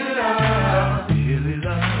 really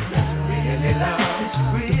love, really love, if it's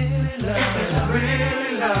really love, if it's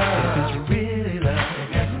really love, if it's really love,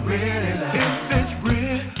 if it's really love, if it's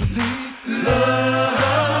really love.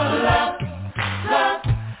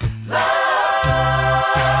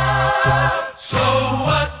 So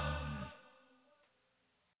what?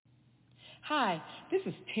 Hi, this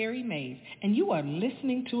is Terry Mays, and you are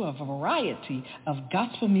listening to a variety of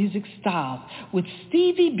gospel music styles with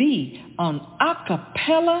Stevie B on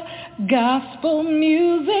Acappella Gospel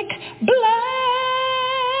Music Blast.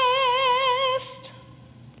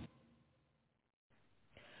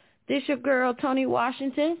 This your girl, Tony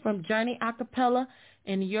Washington from Journey Acappella,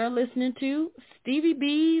 and you're listening to Stevie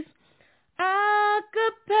B's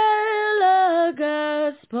Acappella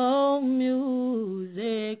Gospel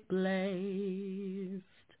Music Blast.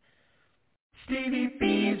 Stevie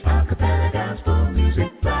B's Acappella Gospel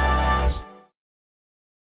Music Blast.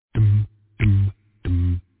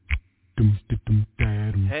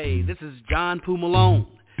 Hey, this is John Poole Malone,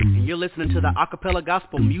 and you're listening to the Acappella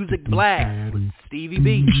Gospel Music Blast with Stevie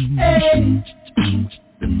B. Hey.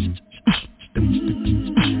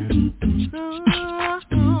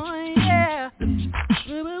 Oh, yeah.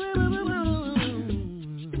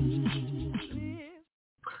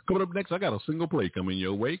 Coming up next, I got a single play coming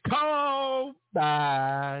your way. Call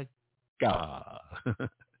by God.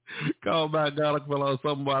 Call by God,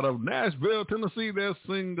 something out of Nashville, Tennessee. Their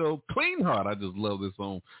single, Clean Heart. I just love this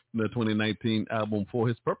song from their 2019 album, For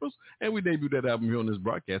His Purpose. And we debuted that album here on this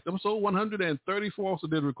broadcast. Episode 134 also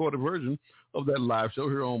did a recorded version of that live show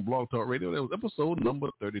here on Blog Talk Radio. That was episode number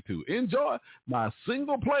 32. Enjoy my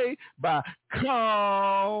single play by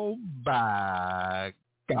Call by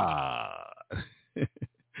God.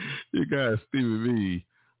 You guys, Stevie B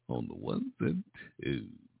on the ones and twos.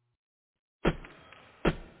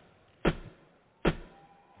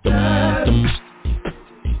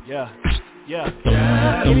 Yeah.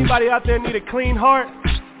 Anybody out there need a clean heart?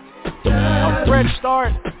 A fresh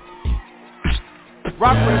start?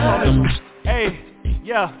 Rock with us on this one. Hey,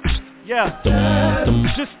 yeah.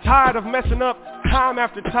 Just tired of messing up time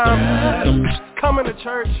after time. Coming to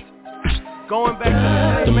church, going back to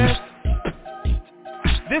the same mess.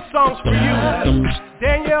 This song's for you.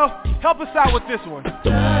 Danielle, help us out with this one.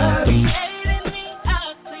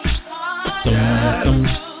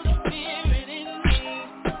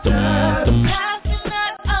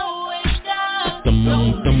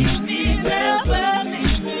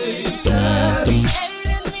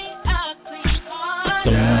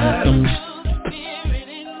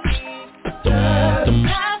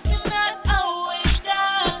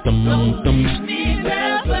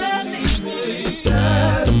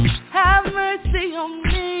 Have mercy on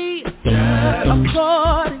me.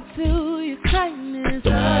 According to your kindness,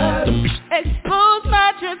 expose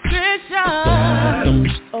my transgression,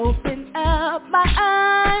 open up my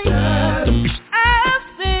eyes. I've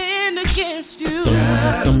sinned against you,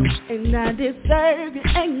 and I deserve your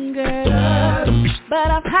anger, but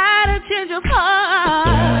I've had a change of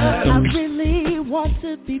heart. I really want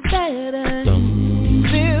to be better.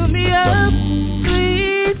 Fill me up,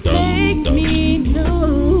 please make me new.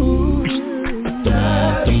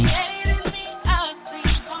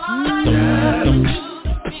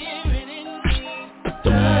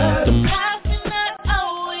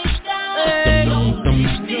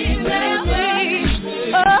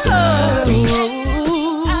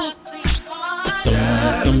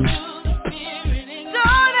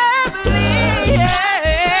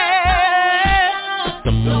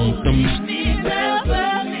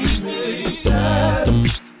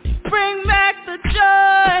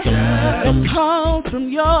 From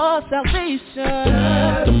your salvation,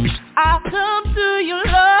 I come to you,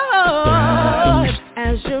 Lord,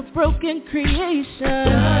 as your broken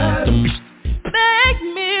creation. Make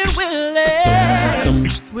me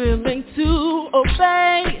willing to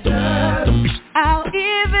obey. I'll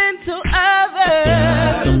even tell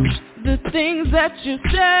others the things that you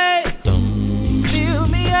say. Fill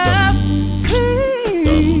me up,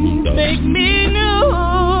 please make me new.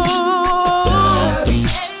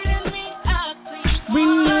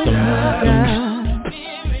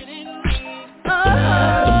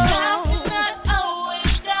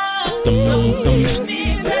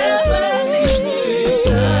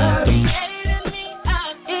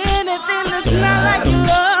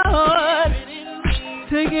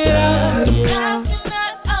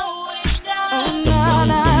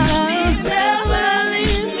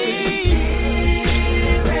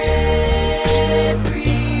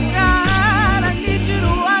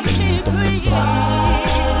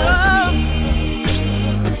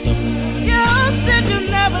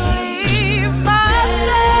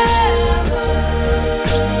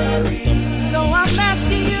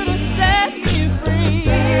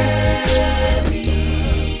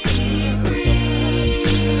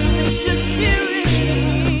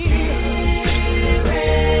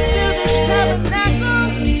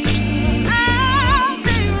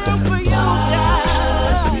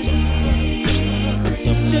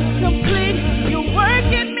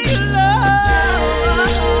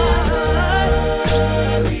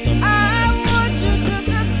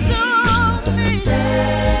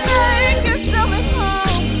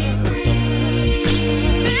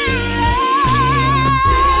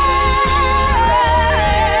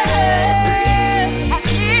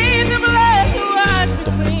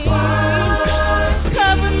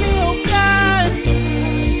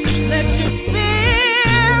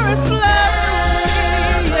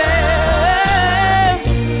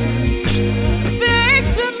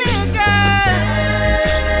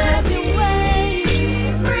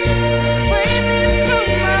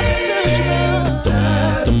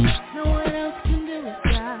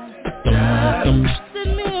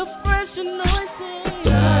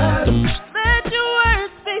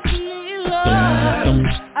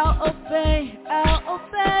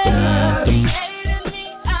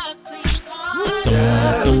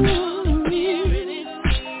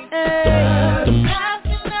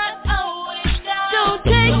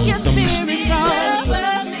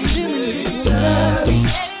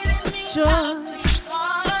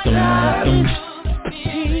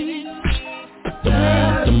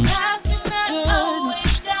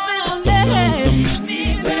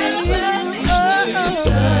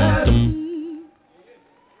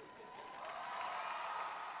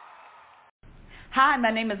 Hi,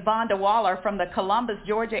 my name is Vonda Waller from the Columbus,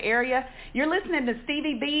 Georgia area. You're listening to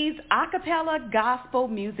Stevie B's Acappella Gospel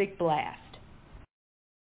Music Blast.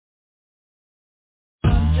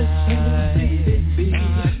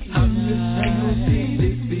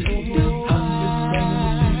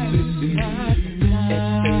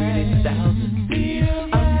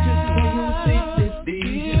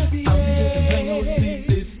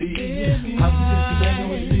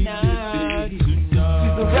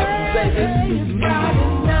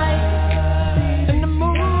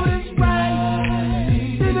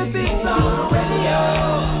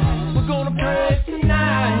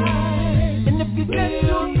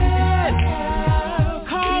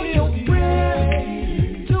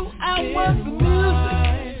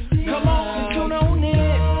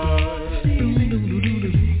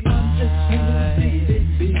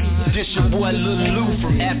 Lou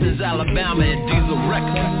from Athens, Alabama at Diesel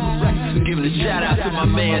Records. Giving a shout out to my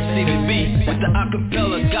man Stevie B with the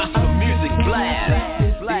Acappella Gospel Music Blast.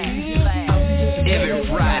 Every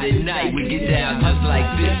Friday night we get down just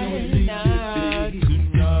like this.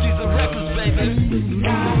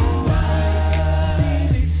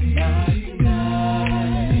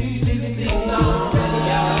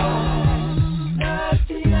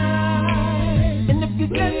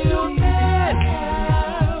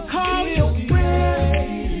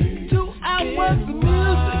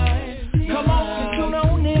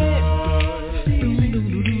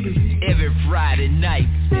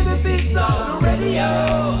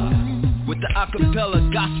 radio. With the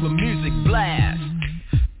Acappella Gospel Music Blast.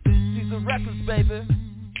 These are records, baby.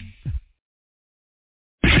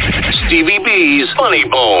 Stevie B's Funny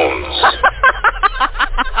Bones.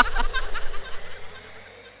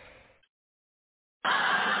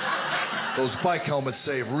 Those bike helmets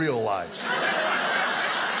save real lives.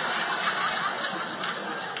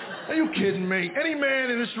 Are you kidding me? Any man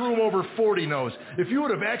in this room over 40 knows if you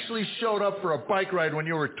would have actually showed up for a bike ride when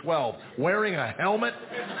you were 12 wearing a helmet,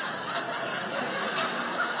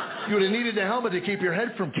 you would have needed the helmet to keep your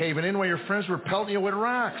head from caving in while your friends were pelting you with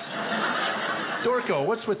rocks. Dorco,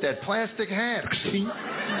 what's with that plastic hat?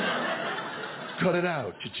 Cut it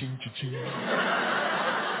out. Cha-ching, cha-ching.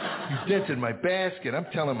 You dented my basket. I'm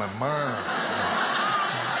telling my mom.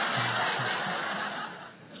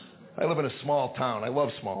 I live in a small town. I love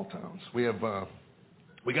small towns. We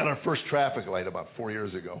got our first traffic light about 4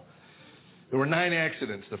 years ago. There were 9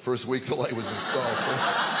 accidents the first week the light was installed.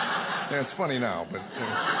 Yeah, it's funny now, but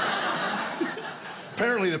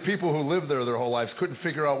apparently the people who lived there their whole lives couldn't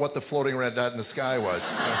figure out what the floating red dot in the sky was.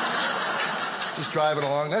 Just driving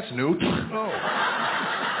along, that's new. Oh.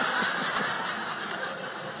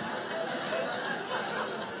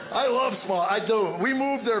 I love small. I do. We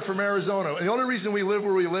moved there from Arizona. And the only reason we live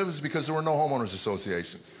where we live is because there were no homeowners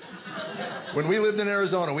associations. When we lived in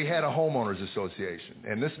Arizona, we had a homeowners association.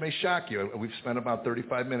 And this may shock you. We've spent about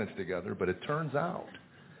 35 minutes together, but it turns out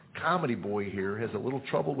Comedy Boy here has a little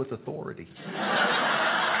trouble with authority.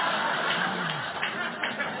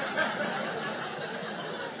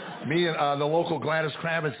 Me and the local Gladys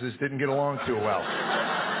Kravitzes didn't get along too well.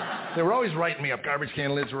 They were always writing me up. Garbage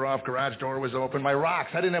can lids were off, garage door was open. My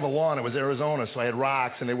rocks, I didn't have a lawn. It was Arizona, so I had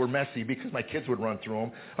rocks, and they were messy because my kids would run through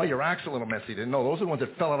them. Oh, your rocks are a little messy. Didn't know. Those are the ones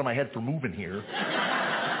that fell out of my head for moving here.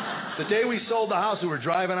 The day we sold the house, we were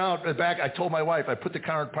driving out back. I told my wife, I put the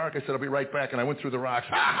car in park. I said, I'll be right back, and I went through the rocks.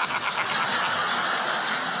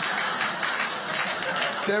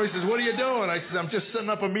 Tammy says, what are you doing? I said, I'm just setting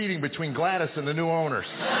up a meeting between Gladys and the new owners.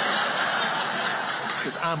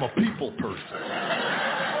 Because I'm a people person.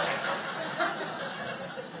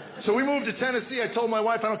 So we moved to Tennessee. I told my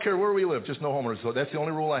wife, I don't care where we live, just no homeowners. So that's the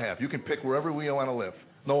only rule I have. You can pick wherever we want to live,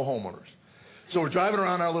 no homeowners. So we're driving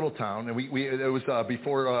around our little town, and it was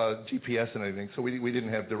before GPS and everything, so we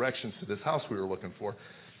didn't have directions to this house we were looking for.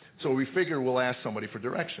 So we figure we'll ask somebody for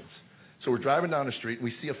directions. So we're driving down the street, and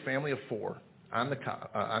we see a family of 4 on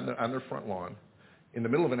their front lawn in the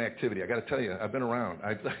middle of an activity. I got to tell you, I've been around.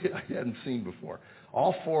 I hadn't seen before.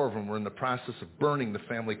 All 4 of them were in the process of burning the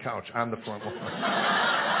family couch on the front lawn.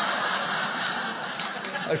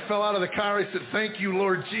 I fell out of the car. I said, thank you,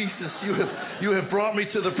 Lord Jesus. You have brought me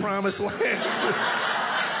to the promised land.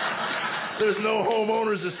 There's no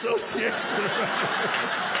homeowners association.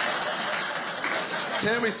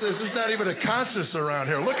 Tammy says, there's not even a conscience around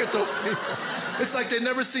here. Look at those people. It's like they'd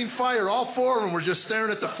never seen fire. All 4 of them were just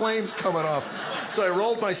staring at the flames coming off. So I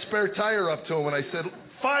rolled my spare tire up to them, and I said,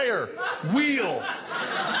 fire, wheel.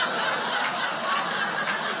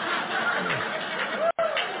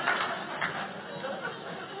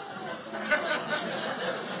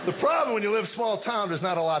 The problem when you live small town, there's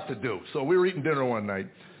not a lot to do. So we were eating dinner one night,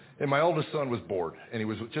 and my oldest son was bored, and he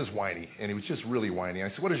was just whiny, and he was just really whiny. I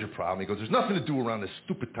said, what is your problem? He goes, there's nothing to do around this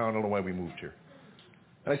stupid town. I don't know why we moved here.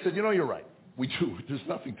 And I said, you know, you're right. We do. There's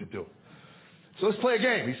nothing to do. So let's play a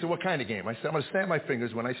game. He said, what kind of game? I said, I'm going to snap my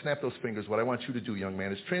fingers. When I snap those fingers, what I want you to do, young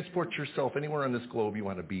man, is transport yourself anywhere on this globe you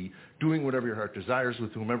want to be, doing whatever your heart desires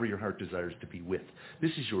with whomever your heart desires to be with.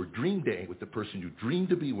 This is your dream day with the person you dream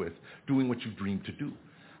to be with, doing what you dream to do.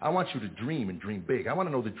 I want you to dream and dream big. I want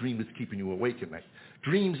to know the dream that's keeping you awake at night.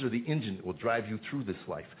 Dreams are the engine that will drive you through this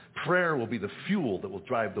life. Prayer will be the fuel that will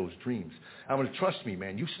drive those dreams. I want to trust me,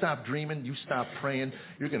 man. You stop dreaming, you stop praying,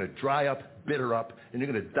 you're going to dry up, bitter up, and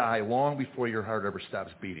you're going to die long before your heart ever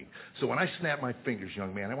stops beating. So when I snap my fingers,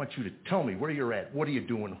 young man, I want you to tell me where you're at, what are you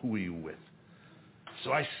doing, who are you with?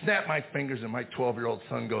 So I snap my fingers, and my 12-year-old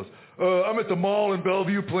son goes, I'm at the mall in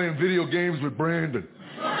Bellevue playing video games with Brandon.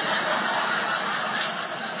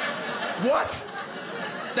 What?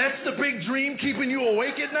 That's the big dream keeping you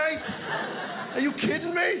awake at night? Are you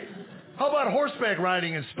kidding me? How about horseback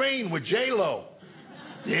riding in Spain with J-Lo?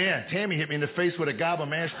 Yeah, Tammy hit me in the face with a gob of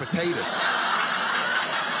mashed potatoes.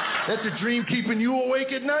 That's a dream keeping you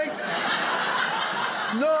awake at night?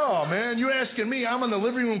 No, man, you asking me. I'm on the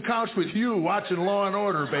living room couch with you watching Law and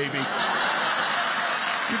Order, baby.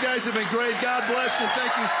 You guys have been great. God bless you.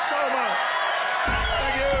 Thank you so much.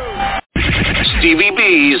 Thank you. Stevie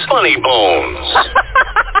B's Funny Bones.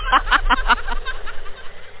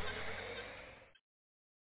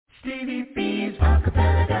 Stevie B's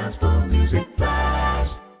Acappella Gospel Music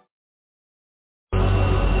Blast.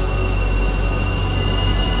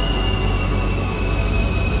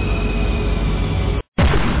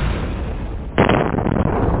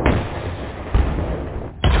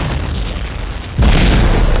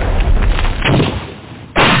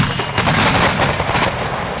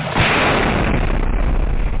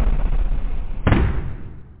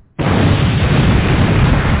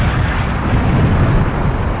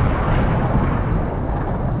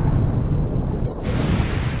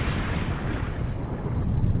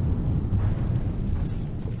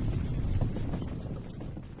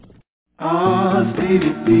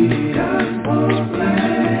 Stevie B, Gospel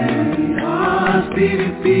Blast.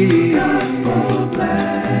 Stevie B, Gospel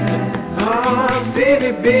Blast.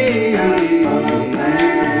 Stevie B, Gospel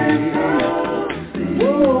Blast.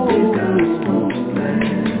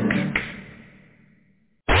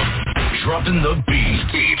 Dropping the beat.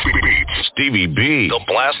 Stevie B, the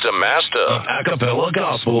Blaster Master of Acappella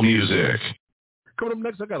Gospel Music. Coming up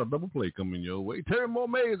next, I got a double play coming your way. Terry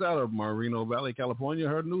Mays out of Moreno Valley, California,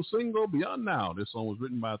 her new single, Beyond Now. This song was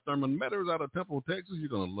written by Thurman Meadows out of Temple, Texas. You're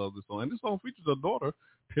going to love this song. And this song features her daughter,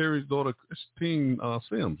 Terry's daughter, Christine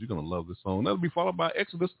Sims. You're going to love this song. That'll be followed by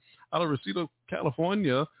Exodus out of Reseda,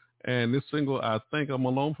 California. And this single, I Think I'm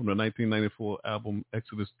Alone, from the 1994 album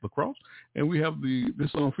Exodus Lacrosse. And we have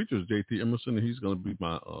this song features J.T. Emerson, and he's going to be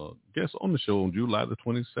my guest on the show on July the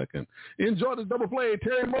 22nd. Enjoy the double play,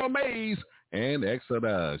 Terry Mays and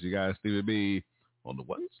Exodus. You guys, Stevie B on the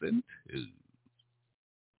ones and twos.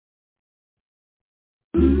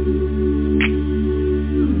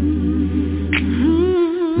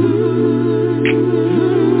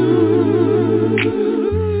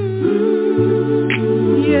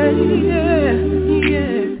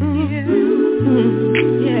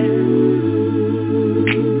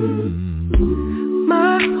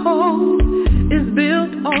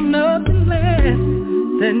 Nothing less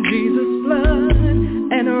than Jesus' blood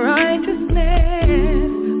and righteousness.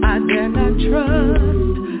 I dare not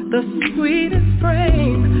trust the sweetest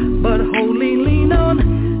frame, but wholly lean on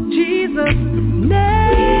Jesus' name.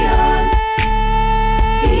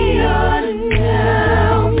 Beyond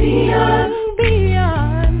now, beyond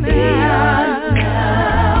now,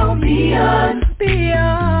 beyond now,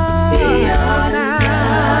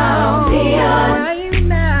 right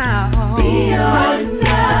now, beyond.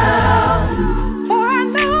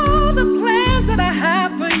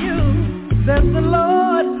 Says the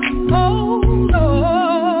Lord, oh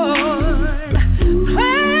Lord,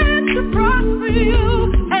 plan to prosper you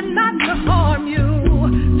and not to harm you,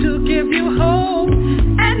 to give you hope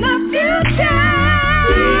and a future.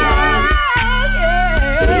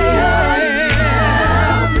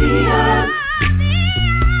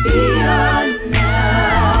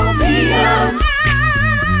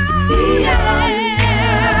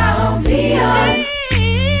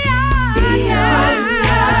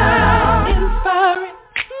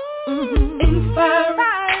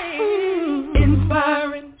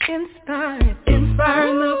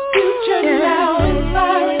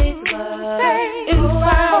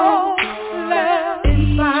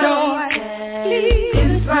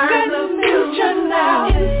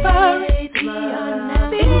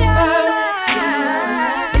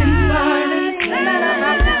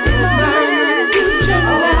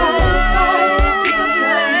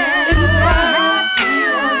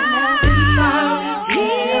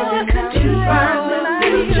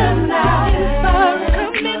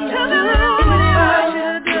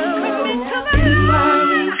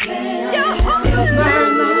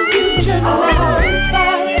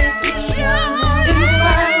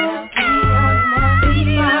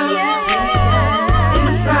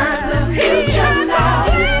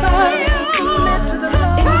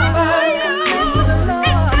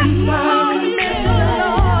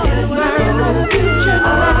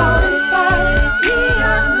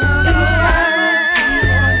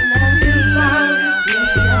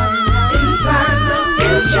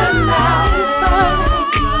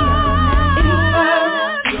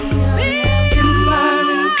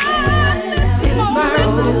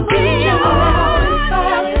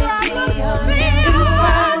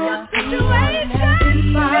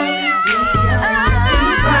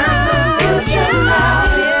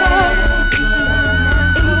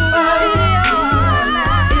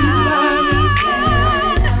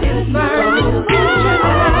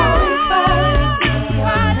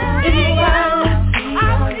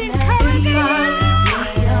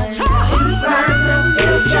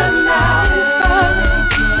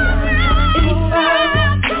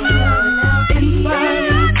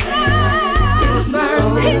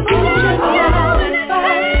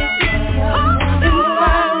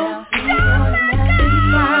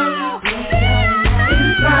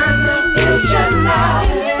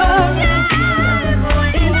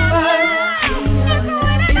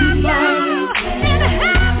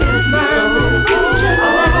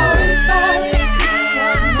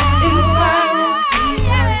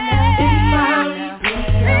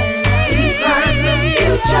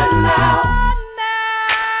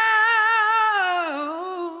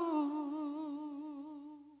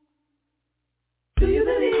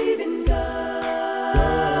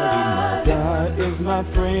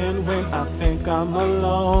 my friend when I think I'm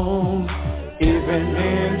alone. Even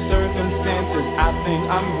in circumstances I think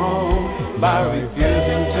I'm wrong. by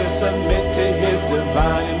refusing to submit to his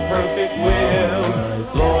divine and perfect will.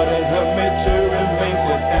 Lord, help me to remain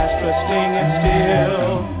steadfast, trusting and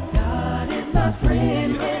still. God is my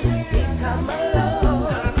friend when I think I'm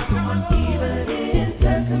alone. Even in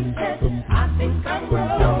circumstances I think I'm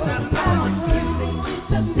wrong. I'm refusing to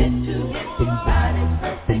submit to his divine and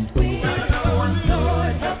perfect will.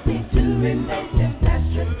 Lord, help me to remain steadfast,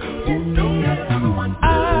 trusting and still.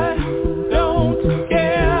 I don't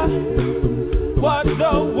care what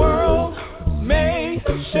the world may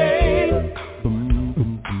say.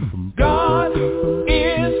 God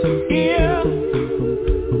is here,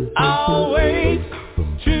 always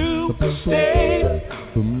to stay.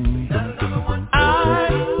 I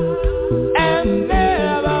am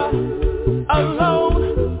never alone.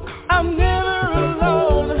 I'm never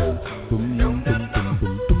alone.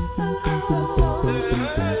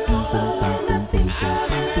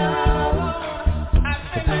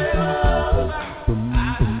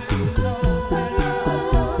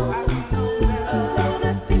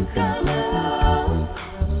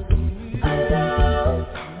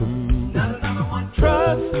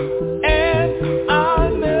 Trust and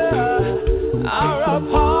honor are a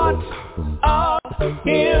part of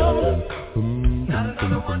him.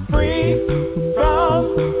 Free from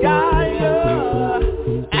Gaia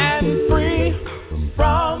and free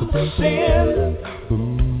from sin.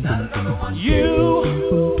 You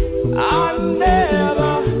are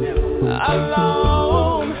never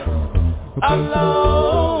alone,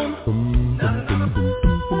 alone.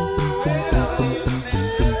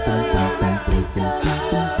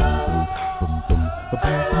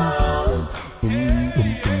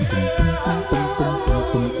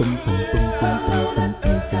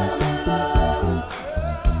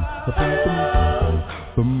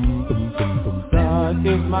 God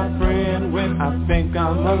is my friend when I think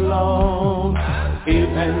I'm alone. Even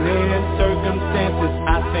in circumstances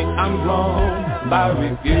I think I'm wrong. By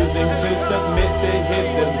refusing to submit to his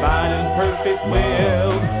divine and perfect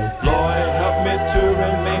will. Lord, help me to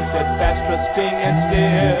remain steadfast, trusting and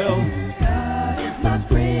still. God is my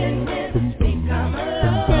friend when I think I'm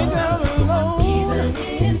alone. Even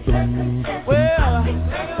in circumstances I think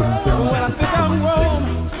I'm wrong. When I think I'm wrong,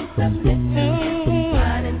 submit to his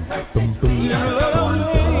divine and perfect will.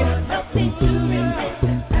 Lord, help me to remain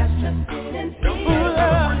steadfast, trusting and still.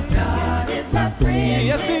 God is my friend.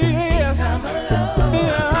 Yes, he is.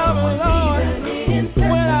 I'm alone. Even in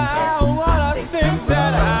when I think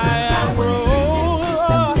that I am wrong.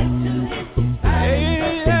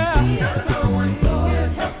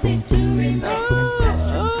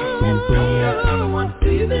 Do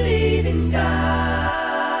you believe in God?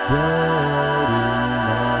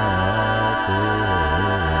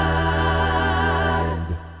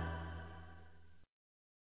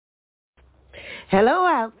 Hello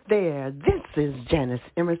out there. This is Janice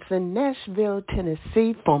Emerson, Nashville,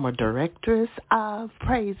 Tennessee, former directress of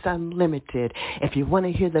Praise Unlimited. If you want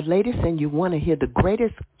to hear the latest and you want to hear the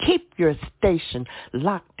greatest, keep your station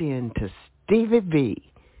locked in to Stevie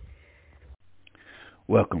B.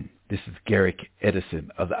 Welcome. This is Garrick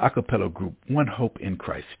Edison of the Acappella group One Hope in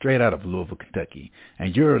Christ, straight out of Louisville, Kentucky.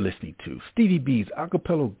 And you're listening to Stevie B's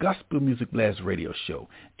Acappella Gospel Music Blast radio show.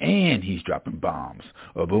 And he's dropping bombs.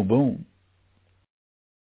 Oh, boom, boom.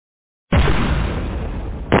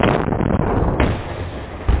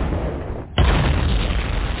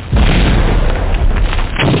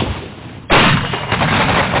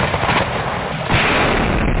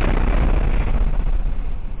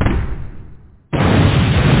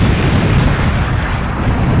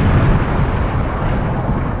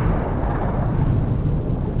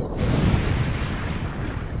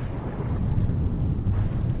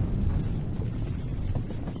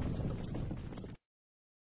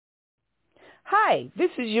 Hi,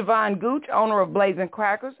 this is Yvonne Gooch, owner of Blazing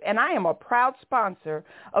Crackers, and I am a proud sponsor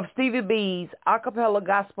of Stevie B's Acappella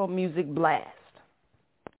Gospel Music Blast.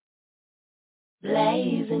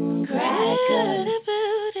 Blazing Crackers,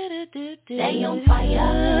 stay on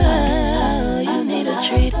fire. You need a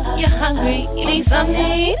treat, you're hungry, you need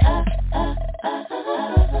something.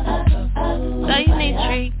 So you need a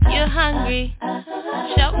treat, you're hungry,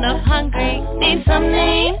 shouting up hungry, need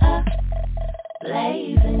something.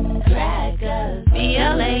 Blazing Crackers,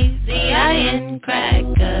 B-L-A-Z-I-N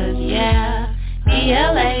Crackers, yeah.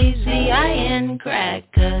 B-L-A-Z-I-n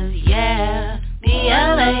Crackers, yeah.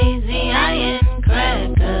 B-L-A-Z-I-n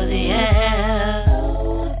Crackers, yeah.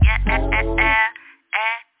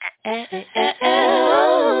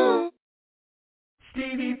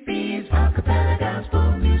 Stevie B's Acappella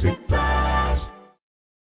Gospel Music Blast.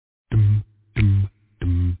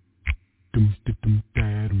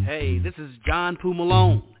 Hey, this is John Poole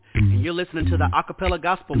Malone, and and you're listening to the Acappella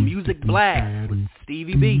Gospel Music Blast with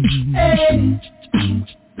Stevie B.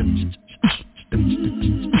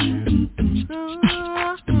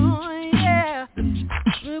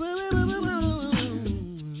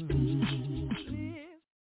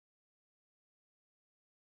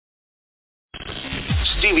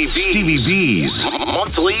 Stevie B's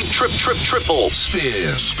monthly triple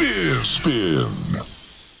spin.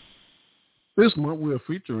 This month we're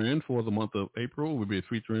featuring, for the month of April, we'll be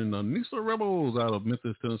featuring Anissa Revels out of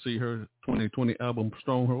Memphis, Tennessee. Her 2020 album,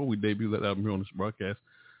 Stronghold. We debuted that album here on this broadcast,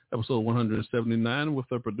 episode 179, with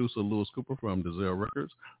her producer, Lewis Cooper from Desire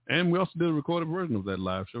Records. And we also did a recorded version of that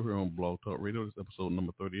live show here on Blog Talk Radio. This is episode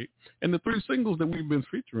number 38. And the three singles that we've been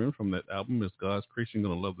featuring from that album is God's Creation,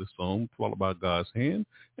 Gonna Love This Song, followed by God's Hand,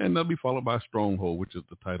 and that'll be followed by Stronghold, which is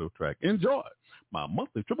the title track. Enjoy my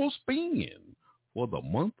monthly triple spin for the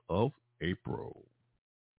month of April.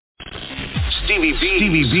 Stevie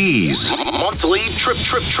B's monthly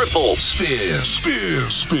triple spin.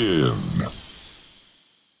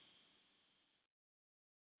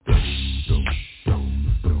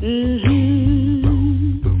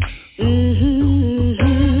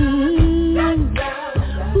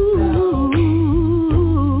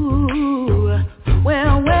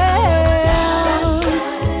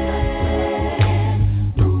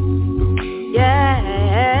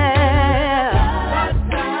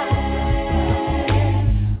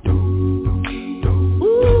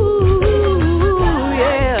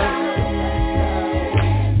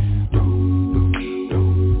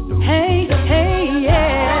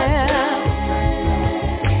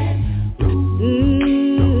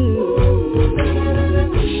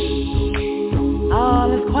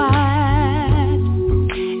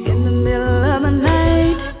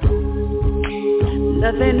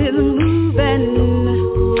 Nothing is moving,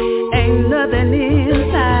 ain't nothing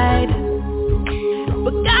inside.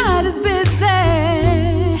 But God is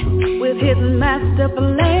busy with his master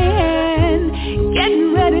plan,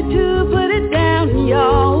 getting ready to put it down,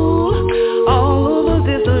 y'all, all over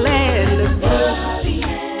this land. Mercy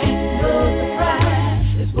ain't no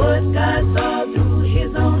surprise, it's what God saw through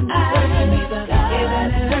his own eyes.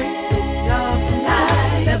 Heaven and earth, y'all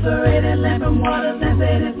tonight, separated land from waters and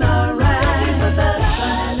said it's alright.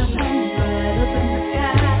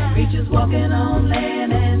 Walking on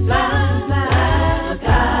land and fly,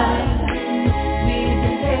 God, we've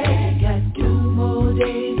been there, got 2 more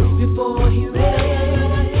days before he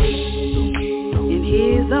rests. In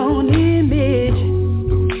his own image,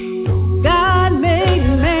 God made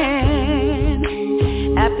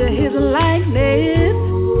man after his likeness,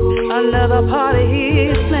 another part of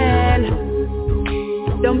his plan.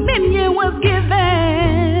 Dominion was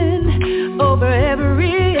given over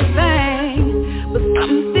everything, but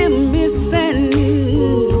something still missing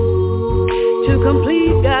to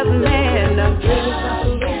complete God's man.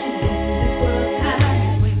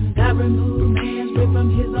 When God removed man straight from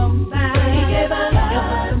his own side, he gave us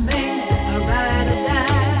the man a ride or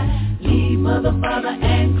die. Leave mother, father,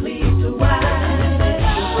 and cleave to wife.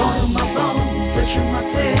 Bone of my bones, flesh of my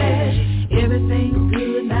flesh. Everything's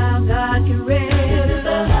good now, God can rest.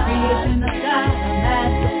 Creation of God, a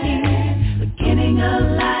masterpiece, beginning of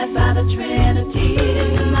life by the Trinity.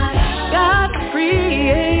 God's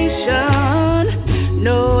creation,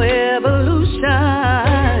 no evolution.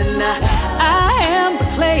 I am the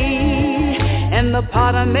clay, and the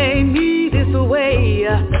potter made me this way.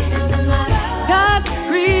 God's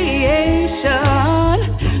creation,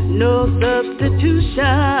 no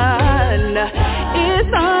substitution.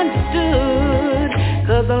 It's understood,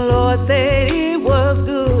 'cause the Lord said it was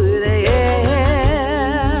good,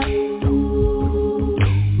 yeah.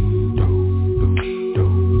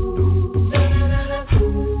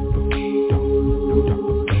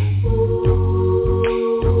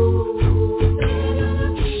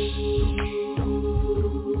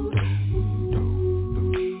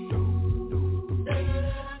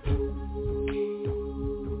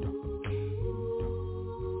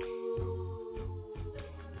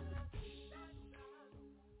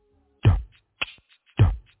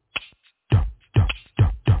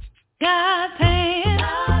 God's hand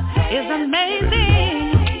is amazing.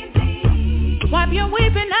 Wipe your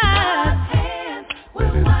weeping eyes.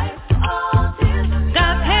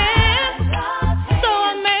 God's hand, so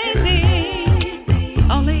amazing.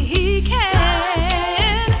 Only he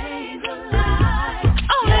can.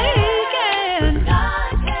 Only he can.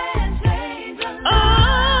 Oh,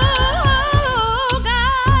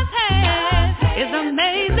 God's hand is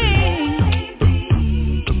amazing.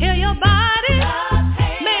 Heal your body.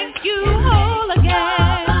 You whole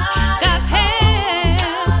again. God's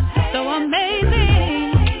hand, so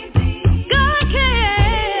amazing. God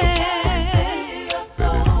can.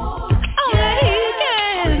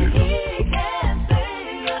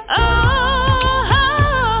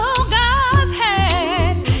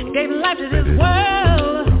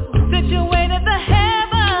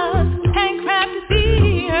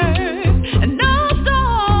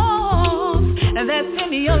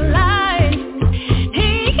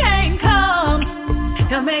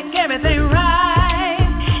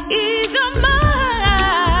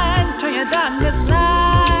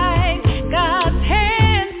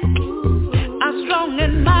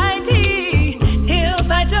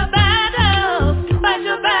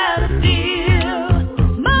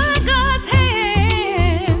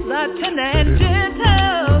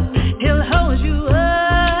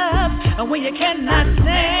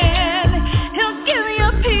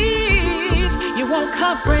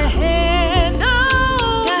 comprehend.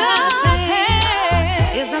 Oh, God's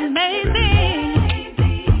hand is amazing.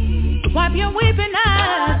 Wipe your weeping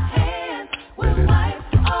eyes.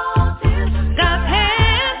 God's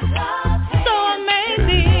hand, so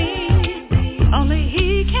amazing. Only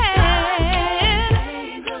He can.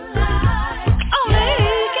 Only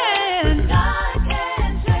He can.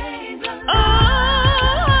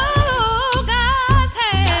 Oh, God's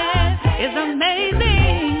hand is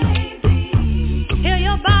amazing. Heal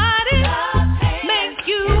your body, make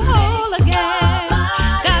you whole again.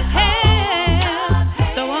 God's hand,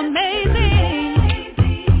 so amazing.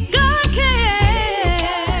 God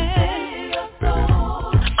can.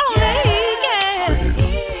 Only He can.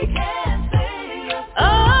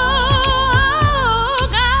 Oh,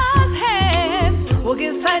 God's hand will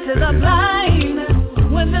give sight to the blind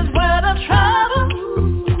when this world of trouble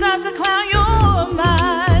starts to cloud your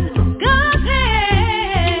mind. God's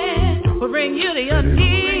hand will bring you to your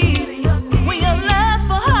knees when your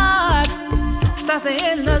lustful heart starts to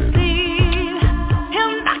intercede.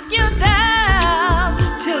 He'll knock you down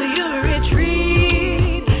till you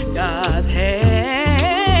retreat. God's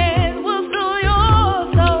hand will fill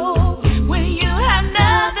your soul when you have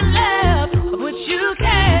nothing left of which you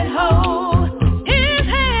can't hold. His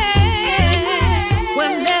hand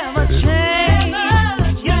will never change.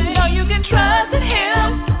 You know you can trust in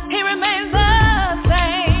Him. He remains the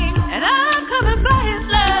same. And I'm covered by His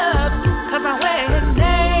love, 'cause I wear His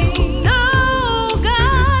name. No,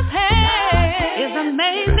 God's hand is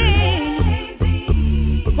amazing.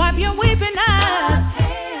 Wipe your weeping eyes.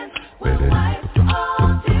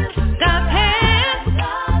 God's hand,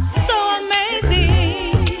 so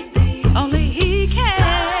amazing. Only He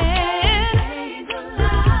can.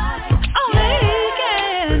 Only He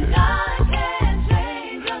can.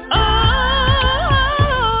 Oh,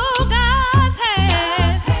 God's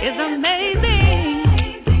hand is amazing.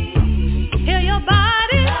 Heal your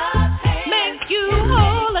body, make you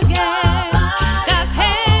whole again. God's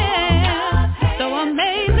hand, so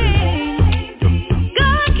amazing.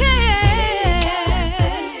 God can.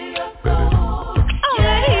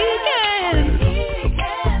 Only He can.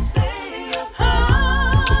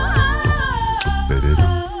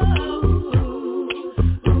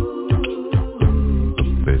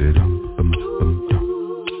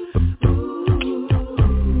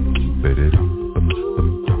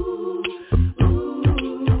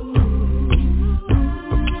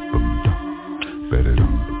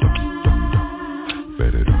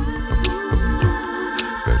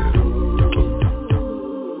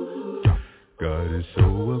 God is so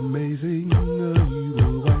amazing, He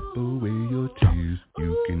will wipe away your tears.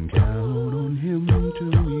 You can count on Him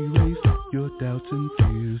to erase your doubts and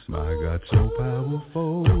fears. My God, so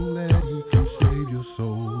powerful that He can save your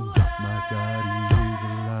soul. My God, He is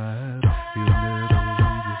alive, He'll never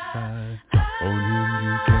leave your side. On Him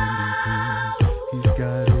you can depend, He's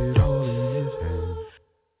got it all in His hands.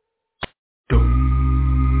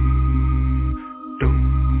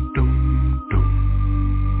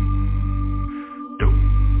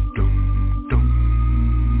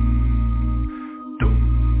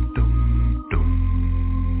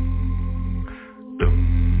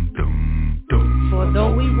 For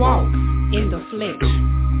though we walk in the flesh,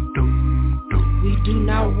 we do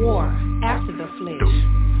not war after the flesh.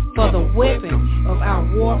 For the weapons of our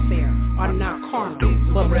warfare are not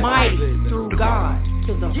carnal, but mighty through God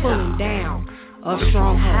to the pulling down of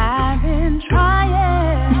strongholds. I've been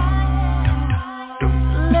trying,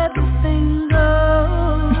 let this thing go.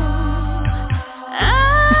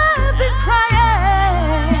 I've been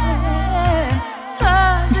crying,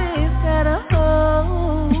 'cause it's got a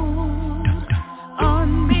hold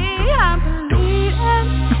on me. I'm believing,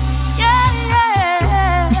 yeah,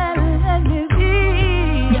 let me be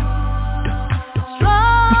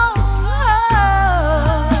strong.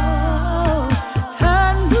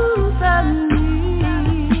 Turn loose on me.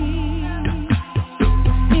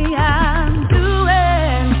 I'm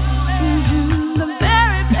doing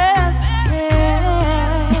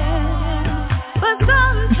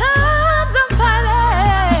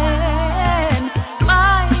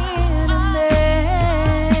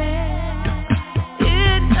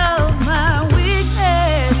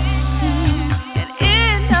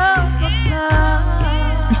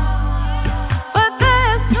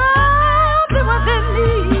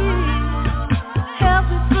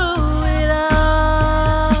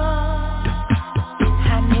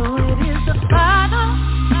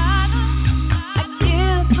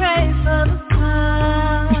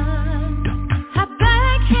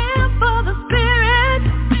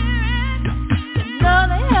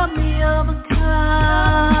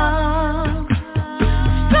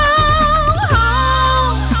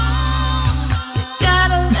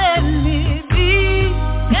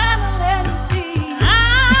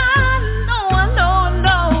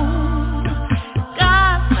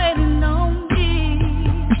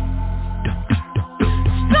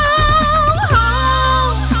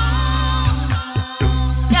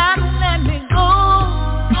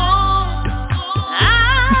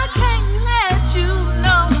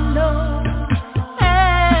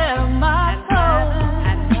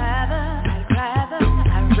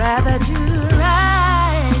rather do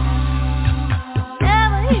right,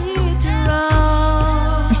 never heed to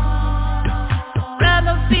wrong,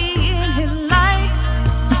 rather be in his light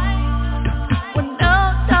when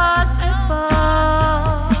no darkness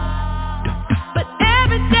falls. But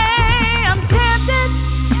every day I'm tempted,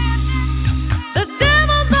 the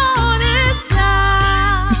devil's on his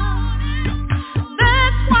side.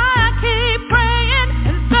 That's why I keep praying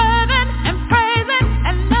and serving and praising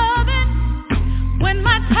and loving when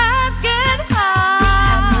my times get hard.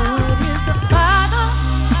 I know it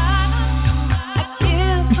is the Father. I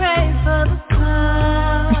give praise for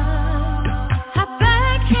the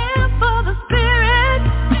Son. I thank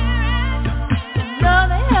Him for the Spirit. You know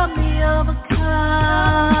they help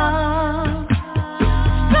me overcome.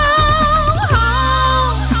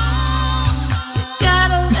 Stronghold, you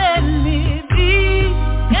gotta let me be,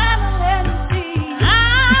 gotta let me be. I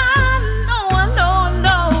know,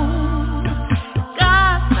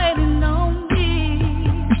 God's waiting on me.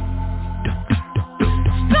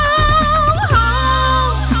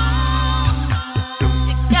 Stronghold,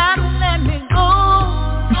 you gotta let me go.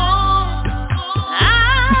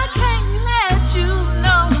 I can't let you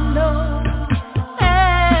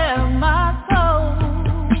have my soul.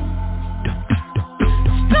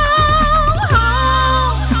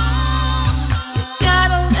 Stronghold, you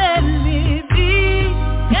gotta let me be,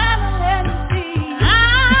 gotta let me be. I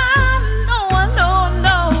know,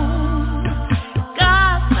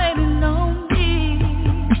 God's waiting on me.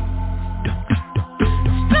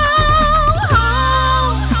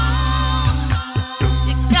 Stronghold,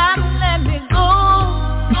 you gotta let me go.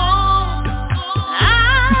 I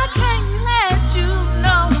can't let you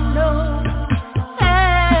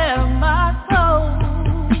have my soul.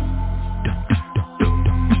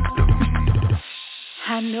 I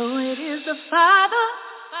know it is the Father.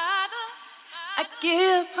 I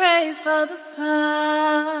give praise for the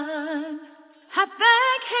Son. I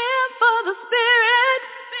thank Him for the Spirit.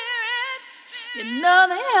 You know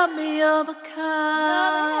they help me overcome.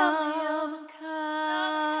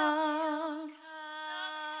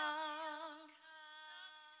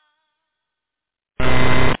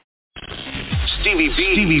 Stevie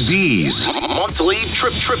B's monthly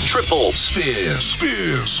triple spin.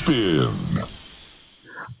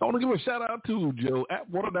 I want to give a shout out to Joe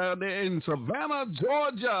Atwater down there in Savannah,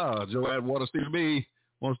 Georgia. Joe Atwater, Stevie B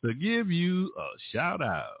wants to give you a shout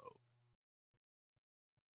out.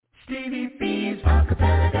 Stevie B's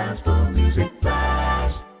Acappella Gospel Music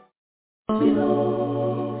Blast.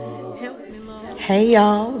 Hey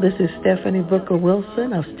y'all, this is Stephanie Booker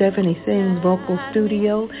Wilson of Stephanie Sings Vocal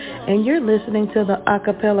Studio, and you're listening to the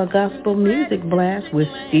Acappella Gospel Music Blast with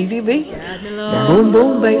Stevie B. Boom,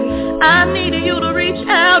 boom, baby. I needed you to reach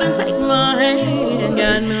out and take my hand and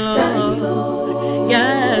guide me, Lord.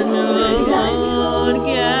 Guide me, Lord. Guide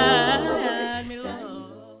me, Lord.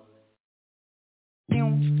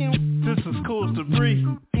 This is Cool Debris,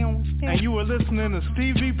 and you are listening to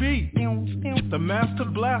Stevie B, the master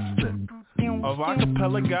blaster of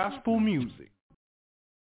Acappella Gospel Music.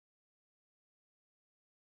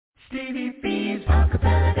 Stevie B's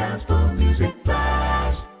Acappella Gospel Music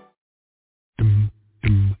Blast.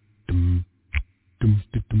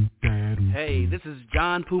 Hey, this is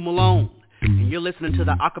John Poole Malone, and you're listening to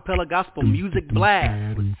the Acappella Gospel Music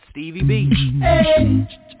Blast with Stevie B. Hey.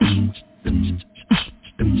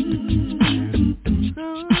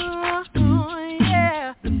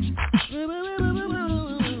 Yeah.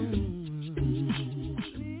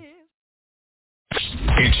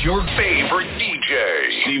 It's your favorite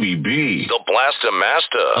DJ, Stevie B, the Blaster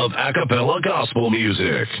Master of Acappella Gospel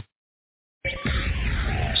Music.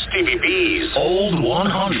 Stevie B's Old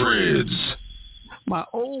 100s. My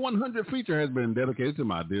Old 100 feature has been dedicated to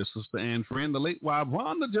my dear sister and friend, the late wife,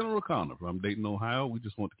 Wanda General Connor from Dayton, Ohio. We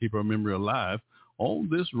just want to keep her memory alive on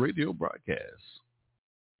this radio broadcast.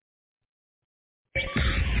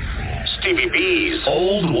 Stevie B's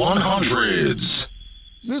Old 100s.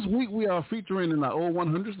 This week we are featuring in our Old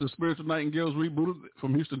 100s, the Spiritual Nightingales rebooted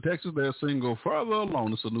from Houston, Texas. Their single, Further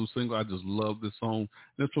Alone. It's a new single. I just love this song.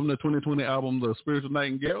 It's from their 2020 album, The Spiritual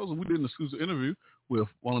Nightingales. And we did an exclusive interview with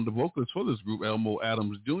one of the vocalists for this group, Elmo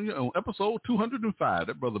Adams Jr., on episode 205.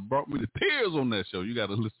 That brother brought me to tears on that show. You got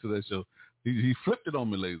to listen to that show. He flipped it on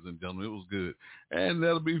me, ladies and gentlemen. It was good. And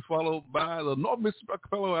that'll be followed by the North Mississippi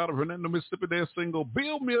Acappella out of Hernando, Mississippi. Their single,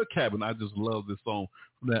 Build Me a Cabin. I just love this song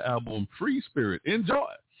from their album, Free Spirit. Enjoy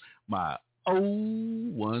my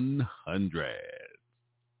Old 100.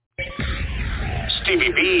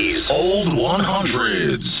 Stevie B's Old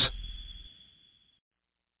 100s.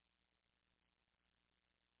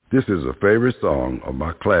 This is a favorite song of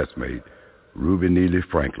my classmate, Ruby Neely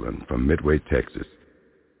Franklin from Midway, Texas.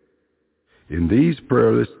 In these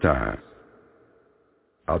perilous times,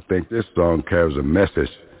 I think this song carries a message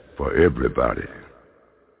for everybody.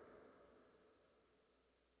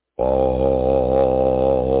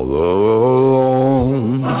 All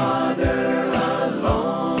alone,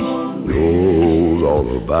 knows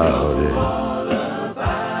all about it.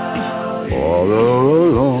 All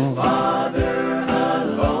alone,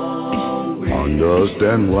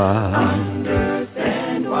 understand why.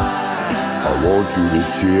 I want you to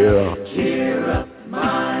cheer up,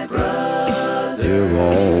 my brother. Live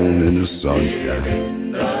on in the sunshine.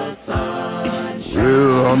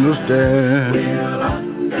 We'll understand.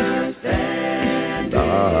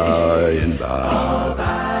 By and by.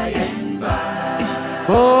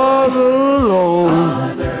 Father alone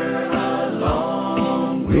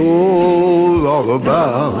knows all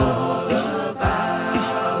about.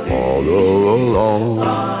 Father alone,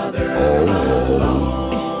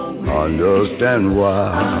 understand why.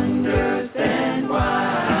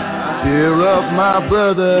 Cheer up, my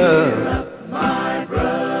brother.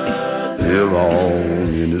 Live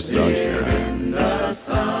on in the sunshine.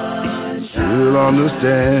 We'll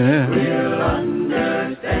understand.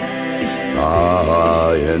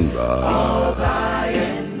 By and by.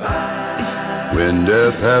 When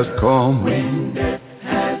death has come,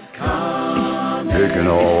 taking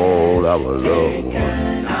all our loved ones,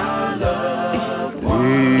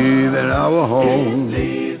 leaving our homes,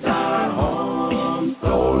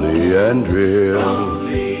 lonely and drear.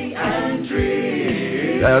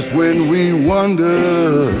 That's when we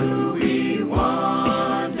wonder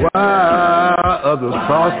why others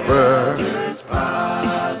prosper,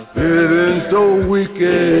 living so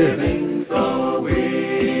wicked,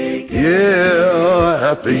 year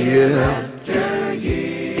after year.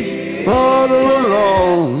 Father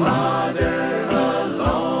alone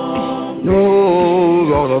knows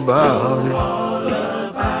all about it.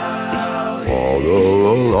 Father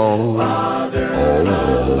alone,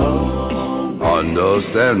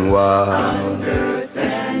 understand why.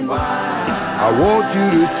 I want you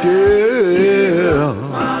to chill.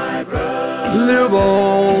 Live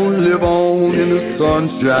on in the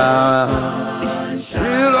sunshine.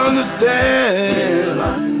 We'll understand.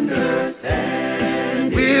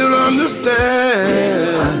 We'll understand.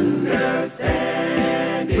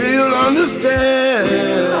 We'll understand.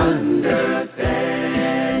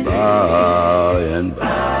 By and by.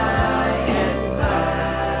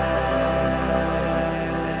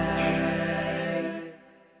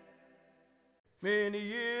 Many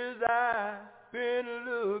years I've been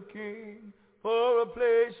looking for a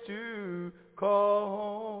place to call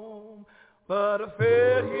home, but I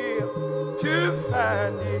failed here to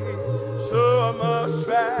find it, so I must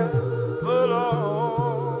travel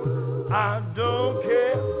on. I don't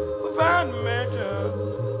care if I mention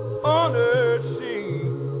on earth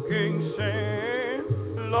sinking sand.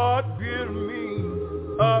 Lord, build me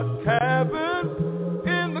a cabin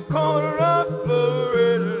in the corner of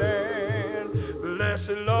Florida land.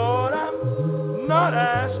 Blessed Lord, I'm not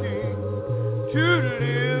asking to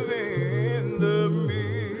live in the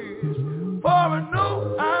mist, for I know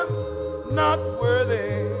I'm not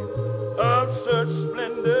worthy of such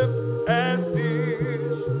splendor as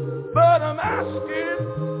this. But I'm asking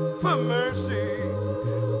for mercy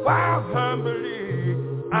while humbly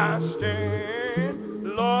I stand.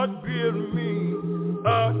 Lord, build me a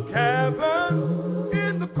cabin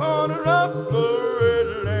in the corner of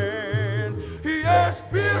Florida land. Yes,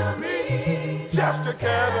 build me just a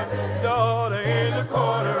cabin, Lord, in the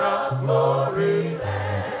corner of Florida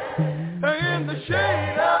land, in the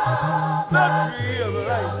shade of the tree of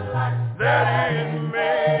life that in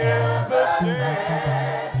Memphis,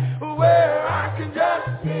 where I can just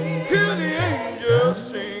hear the angels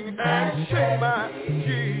sing and shake my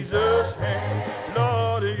Jesus' hand.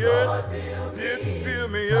 Lord, yes, build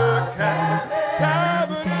me a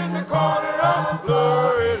cabin in the corner of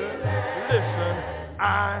Florida. Listen,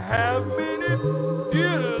 I have many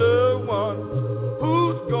dear loved ones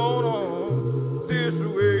who's gone on this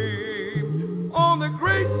way. On the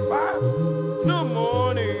great white the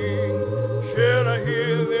morning, shall I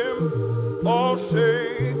hear them all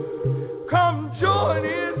say, come join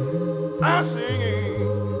in our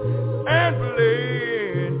singing and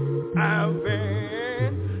playing our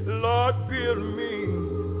band. Lord, build me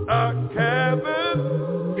a cabin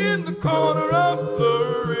in the corner of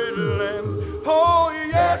Florida land. Oh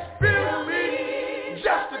yes, build me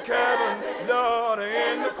just a cabin, Lord,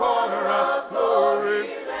 in the corner of Florida.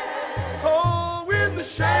 Oh, in the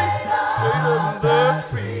shade of the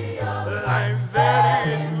tree, like that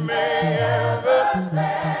in Memphis.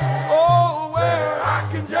 Oh, where I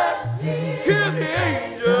can just hear the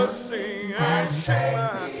angels sing and shake my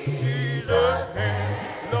Jesus' Jesus'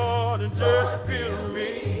 hand. Lord, and just fill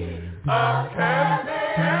me a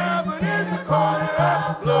cabin in the corner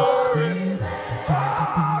of glory.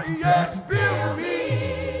 Oh, yes, fill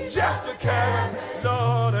me just a cabin,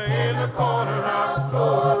 Lord, in the corner of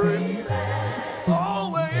glory.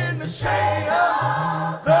 Over in the shade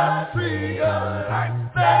of the tree of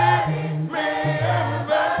life that it may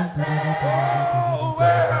invest. Oh,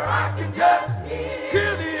 where I can just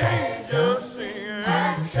hear the angels sing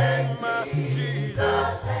and shake my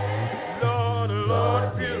Jesus. Lord, Lord,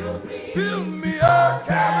 fill me a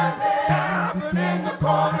cabin in the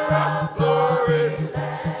corner of glory.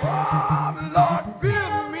 Oh, Lord,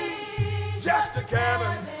 fill me just a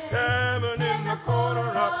cabin in the corner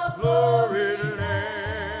of glory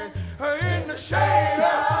land. In the shade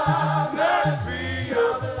of the tree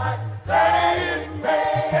of life that it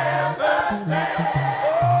may ever stand.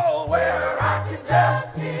 Oh, where I can just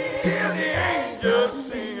hear the angels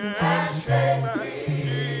sing and shake my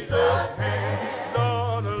Jesus' hand.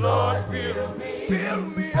 Lord, Lord, fill me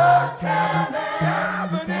a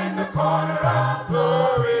cabin in the corner of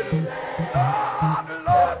glory. Lord,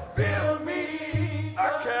 Lord, fill me a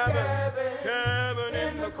cabin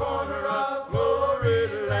in the corner of glory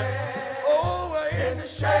land. Over in the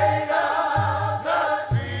shade of the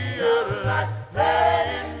tree of life that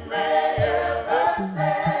it may ever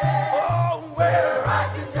stand. Oh, where I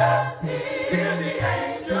can just hear the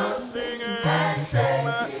angels singing and shake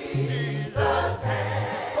my Jesus' hand.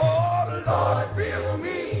 Oh, Lord, fill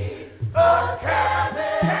me a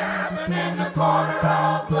cabin in the corner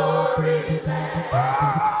of glory land.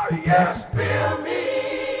 Oh, yes, fill me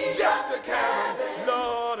just a cabin,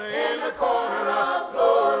 Lord, in the corner of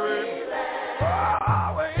glory land.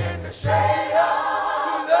 Oh, in the shade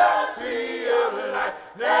of the tree of life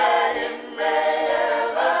that it may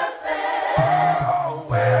ever stand. Oh,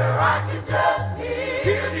 where I can just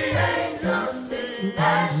hear the angels sing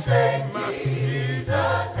and shake my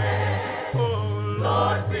Jesus' hand. Oh,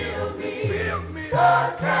 Lord, fill me a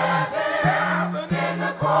cabin in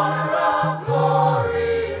the corner of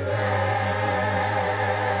glory land.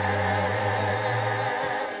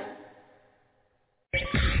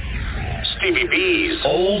 Stevie B's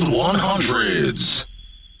Old 100s.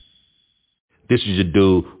 This is your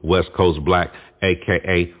dude, West Coast Black,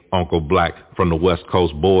 a.k.a. Uncle Black from the West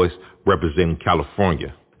Coast Boys, representing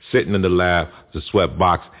California. Sitting in the lab, the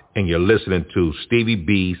sweatbox, and you're listening to Stevie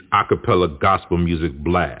B's Acappella Gospel Music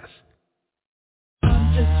Blast.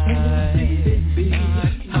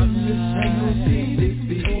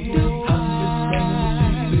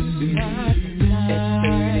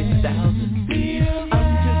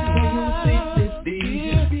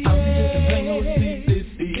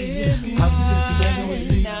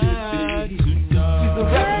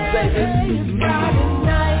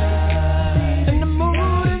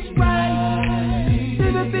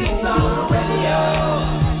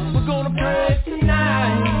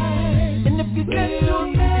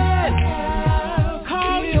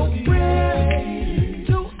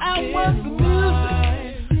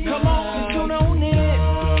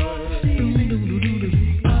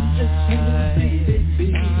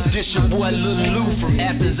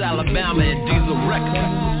 Alabama and Diesel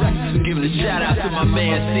Records. Giving a shout out to my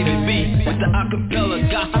man Stevie B with the Acappella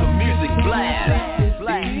Gospel Music Blast.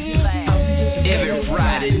 Every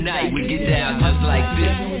Friday night we get down just like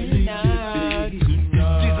this.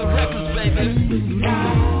 Diesel Records, baby.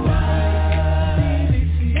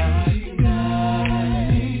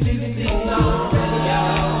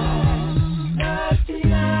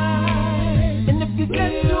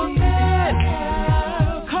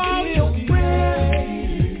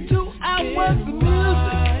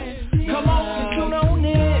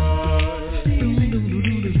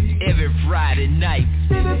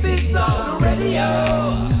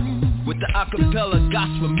 With the Acappella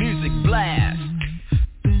Gospel Music Blast.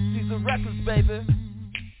 These are records, baby.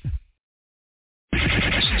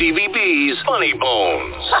 Stevie B's Funny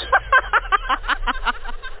Bones.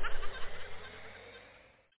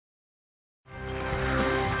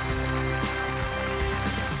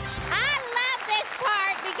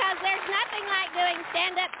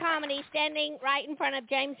 Stand-up comedy standing right in front of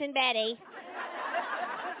James and Betty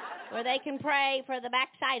where they can pray for the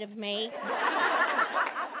backside of me.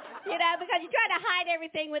 You know, because you try to hide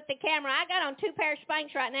everything with the camera. I got on 2 pair of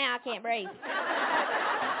Spanx right now. I can't breathe.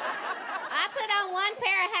 I put on one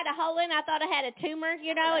pair. I had a hole in. I thought I had a tumor,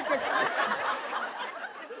 you know. It's just...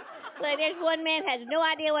 Look, there's one man has no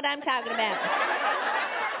idea what I'm talking about.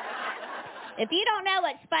 If you don't know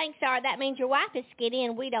what Spanx are, that means your wife is skinny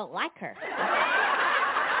and we don't like her.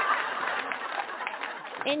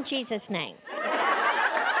 In Jesus' name.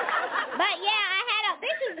 But yeah,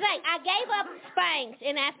 this is thing. I gave up Spanx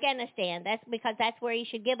in Afghanistan. That's because that's where you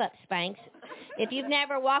should give up Spanx. If you've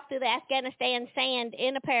never walked through the Afghanistan sand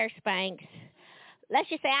in a pair of Spanx, let's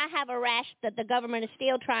just say I have a rash that the government is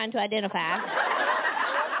still trying to identify.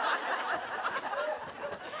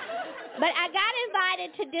 But I got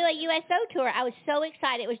invited to do a USO tour. I was so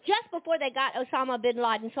excited. It was just before they got Osama bin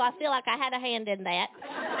Laden, so I feel like I had a hand in that.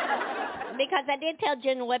 Because I did tell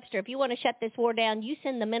General Webster, if you want to shut this war down, you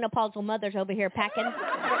send the menopausal mothers over here packing.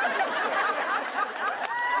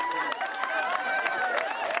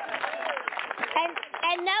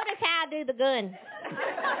 And notice how I do the gun.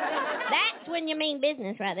 That's when you mean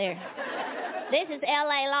business right there. This is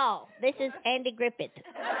L.A. law. This is Andy Griffith.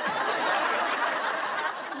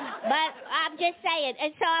 But I'm just saying.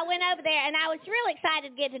 And so I went over there, and I was real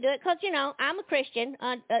excited to get to do it because, you know, I'm a Christian,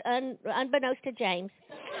 unbeknownst to James.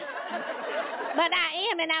 But I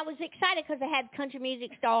am, and I was excited because they had country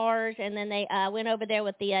music stars, and then they went over there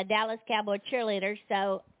with the Dallas Cowboy cheerleaders,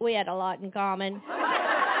 so we had a lot in common.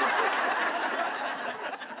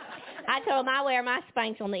 I told them I wear my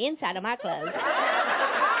Spanx on the inside of my clothes.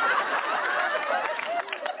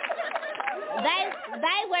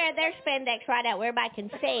 They wear their spandex right out where everybody can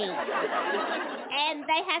see. And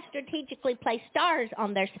they have strategically placed stars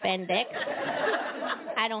on their spandex.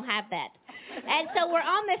 I don't have that. And so we're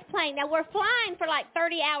on this plane. Now, we're flying for like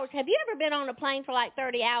 30 hours. Have you ever been on a plane for like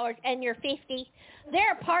 30 hours and you're 50? There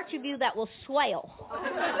are parts of you that will swell.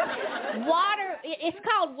 Water, it's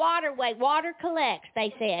called water weight. Water collects,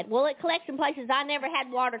 they said. Well, it collects in places I never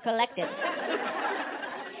had water collected.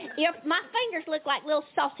 My fingers look like little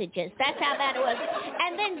sausages. That's how bad it was.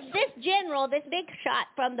 And then this general, this big shot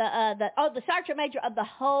from the sergeant major of the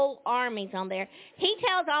whole army's on there. He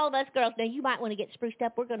tells all of us girls, now you might want to get spruced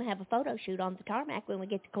up. We're going to have a photo shoot on the tarmac when we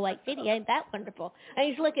get to Kuwait City. Ain't that wonderful? And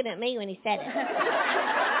he's looking at me when he said it.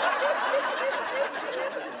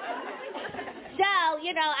 So,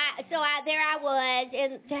 you know, there I was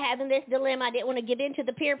having this dilemma. I didn't want to give in to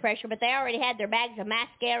the peer pressure, but they already had their bags of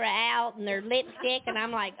mascara out and their lipstick, and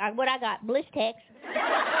I'm like, what I got? Blistex.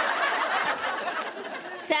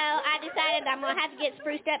 So I decided I'm going to have to get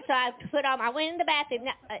spruced up, so I went in the bathroom.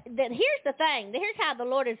 Now, here's the thing. Here's how the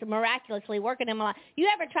Lord is miraculously working in my life. You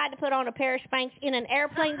ever tried to put on a pair of Spanx in an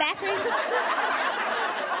airplane bathroom?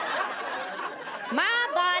 My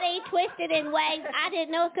body twisted in ways I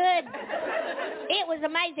didn't know it could. It was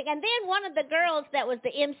amazing. And then one of the girls that was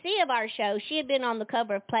the MC of our show, she had been on the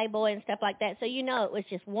cover of Playboy and stuff like that, so you know it was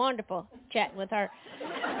just wonderful chatting with her.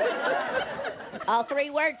 All three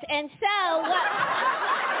words. And so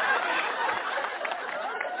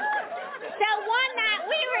one night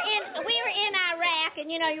we were in Iraq,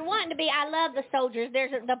 and you know you're wanting to be. I love the soldiers.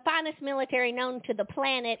 The finest military known to the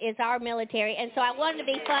planet is our military, and so I wanted to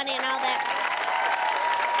be funny and all that.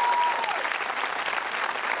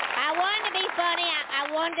 I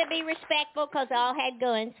wanted to be respectful because they all had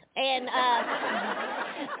guns. And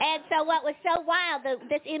so what was so wild,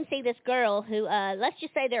 this MC, this girl who, let's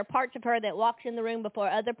just say there are parts of her that walks in the room before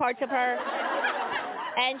other parts of her.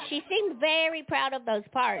 And she seemed very proud of those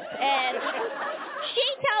parts. And she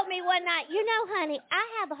told me one night, you know, honey, I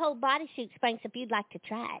have a whole bodysuit Spanx if you'd like to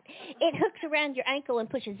try it. It hooks around your ankle and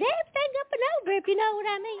pushes everything up and over, if you know what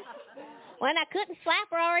I mean. When I couldn't slap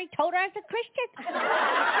her, I already told her I was a Christian.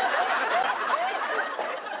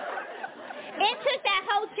 It took that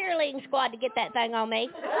whole cheerleading squad to get that thing on me.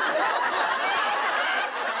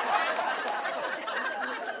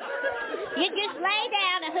 You just lay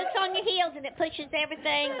down, it hooks on your heels, and it pushes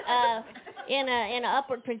everything in an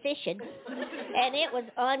upward position. And it was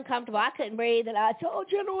uncomfortable. I couldn't breathe. And I told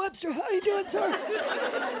General Webster, how you doing, sir?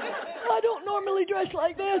 I don't normally dress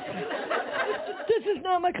like this. This is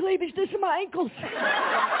not my cleavage. This is my ankles. And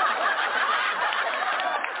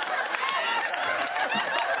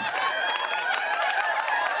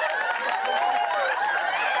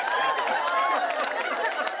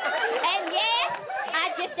yes, I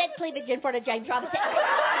just said cleavage in front of James Robinson.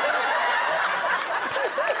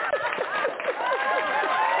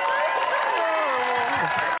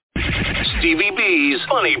 Stevie B's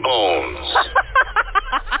Funny Bones.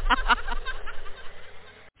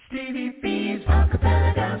 Stevie B's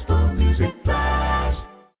Acappella Gospel Music Blast.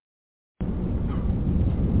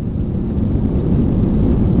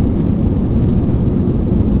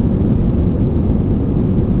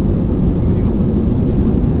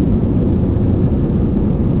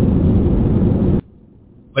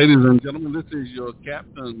 Ladies and gentlemen, this is your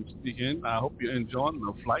captain speaking. I hope you're enjoying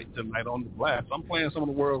the flight tonight on the blast. I'm playing some of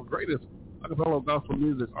the world's greatest Acappella gospel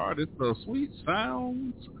music artists, the sweet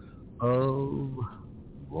sounds of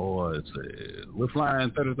voices. We're flying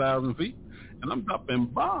 30,000 feet, and I'm dropping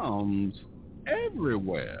bombs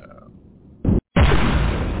everywhere.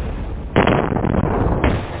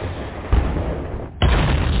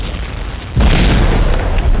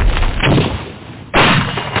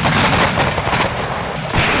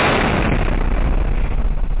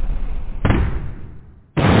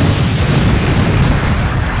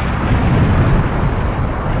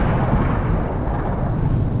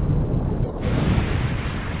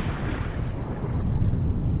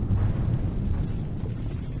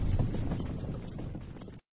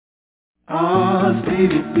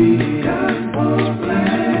 Stevie B, Gospel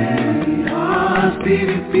Blast.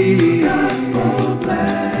 Stevie B, Gospel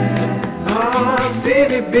Blast.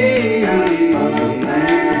 Stevie B, Gospel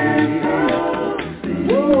Blast.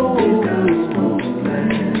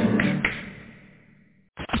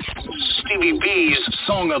 Stevie B's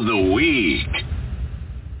Song of the Week.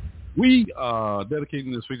 We are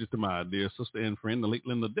dedicating this feature to my dear sister and friend, the late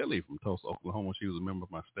Linda Deli from Tulsa, Oklahoma. She was a member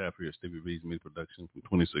of my staff here at Stevie B's Media Production from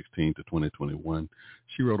 2016 to 2021.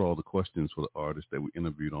 She wrote all the questions for the artists that we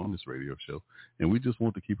interviewed on this radio show, and we just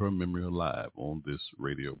want to keep her memory alive on this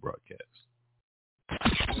radio broadcast.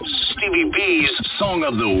 Stevie B's Song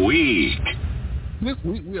of the Week. This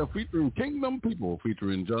week we are featuring Kingdom People,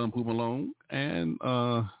 featuring John Poole Malone, and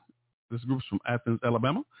this group's from Athens,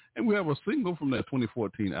 Alabama. And we have a single from that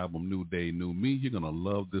 2014 album, New Day, New Me. You're going to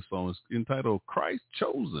love this song. It's entitled Christ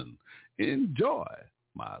Chosen. Enjoy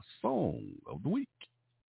my Song of the Week.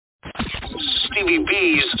 Stevie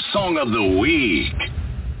B's Song of the Week.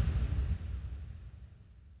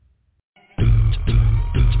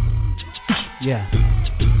 Yeah.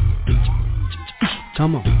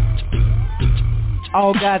 Come on.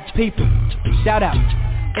 All God's people. Shout out.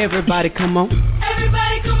 Everybody come on.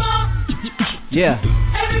 Everybody come on. Yeah.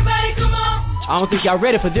 Everybody come on. I don't think y'all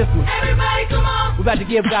ready for this one. Everybody come on. We're about to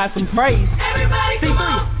give God some praise. Everybody come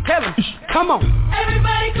on. Tell him. Come on.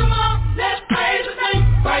 Everybody come on. Let's praise His name.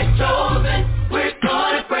 Christ chosen. We're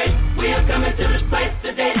gonna praise. We are coming to this place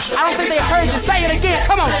today. So I don't think they heard you say it again.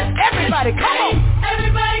 Come on. Everybody come on.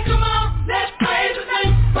 Everybody come on. Let's praise His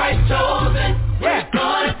name. Christ chosen. We're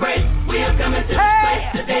gonna praise. We are coming to this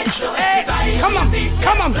place today. So everybody come on.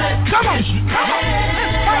 Come on. Come on. Come on.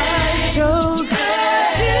 Let's praise.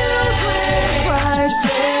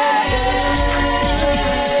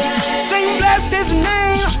 His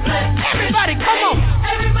name. Everybody come on.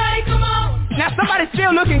 Everybody come on. Now somebody's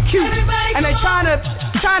still looking cute and they trying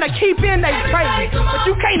to keep in their praise, but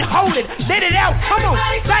you can't hold it. Let it out. Come on.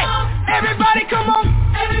 Say, everybody come on.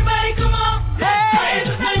 Everybody come on. Let's praise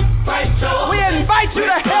His name. We invite you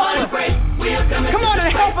to help us. Come on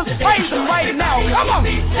and help us praise Him right now. Come on.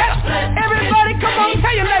 Everybody come on.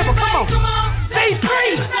 Tell your neighbor. Come on. Say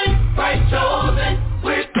free.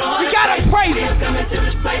 We gotta praise Him.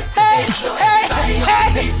 Hey, hey,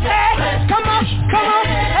 hey, hey. Come on, come on.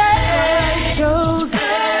 Hey, hey.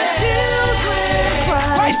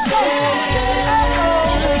 Christ chosen.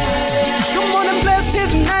 Come on and bless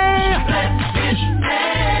His name.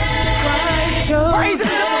 Praise Him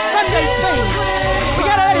is a Sunday thing. We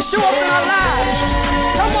gotta let it show up in our lives.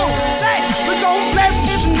 Come on, say, we're gonna bless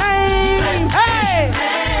His name. Hey,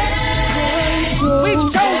 we've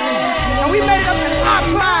chosen and we made it up in our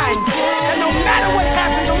mind. And no matter what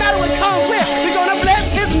happens, no matter what comes with, we're gonna bless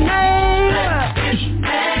His name.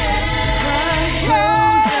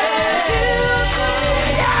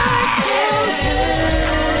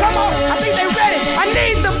 Come on, I think they're ready. I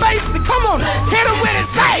need the bass to come on, hit them with it,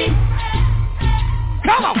 say.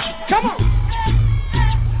 Come on, come on.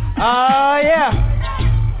 Oh yeah.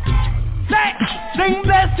 Say, sing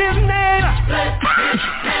bless His name.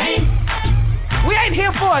 We ain't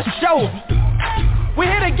here for a show. We're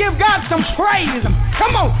here to give God some praise.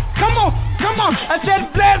 Come on, come on, come on. I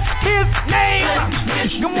said bless His name.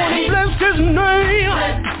 Come on and bless His name.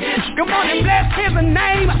 Come on and bless His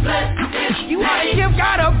name. You ought to give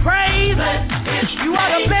God a praise. You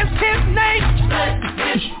ought to bless His name.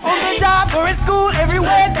 On the job or at school,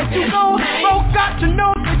 everywhere that you go, folks got to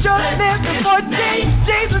know that you're living for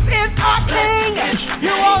Jesus is our King.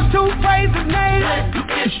 You ought to praise His name.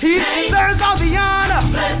 He deserves all the honor.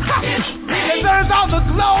 He deserves all the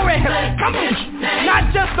glory. Come on,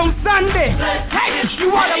 not just on Sunday. Hey,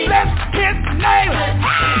 you ought to bless His name.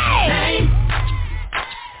 Hey!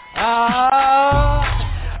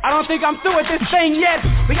 I don't think I'm through with this thing yet.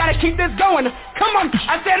 We gotta keep this going. Come on,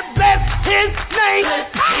 I said bless His name.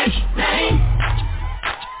 Hey!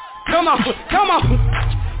 Come on, come on.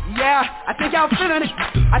 Yeah, I think y'all feeling it.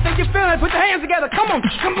 I think you're feeling it. Put your hands together. Come on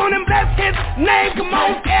and bless His name. Come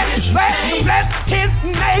on and bless His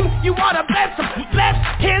name. You ought to bless Him. Bless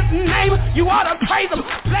His name. You ought to praise Him.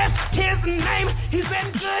 Bless His name. He's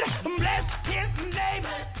been good. Bless His name.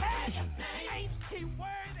 Hey.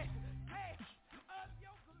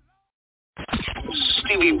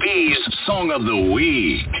 Stevie B's Song of the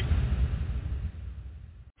Week.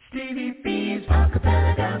 Stevie B's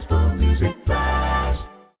Acappella Gospel Music Blast.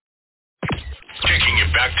 Taking you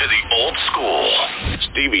back to the old school.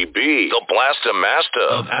 Stevie B, the Blaster Master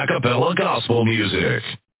of Acappella Gospel Music.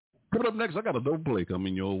 Coming up next, I got a dope play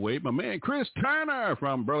coming your way. My man Chris Turner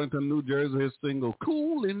from Burlington, New Jersey, his single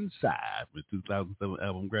Cool Inside, with 2007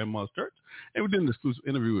 album Grandma's Church. And we did an exclusive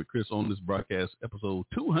interview with Chris on this broadcast, episode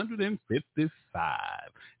 255.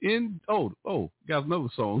 You got another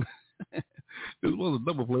song. This was a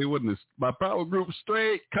double play, wasn't it? My power group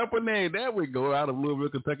Straight Company. There we go, out of Louisville,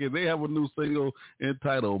 Kentucky. They have a new single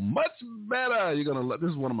entitled Much Better. You're gonna love.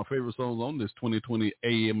 This is one of my favorite songs on this 2020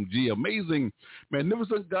 AMG. Amazing,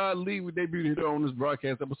 magnificent God Lead. We debuted here on this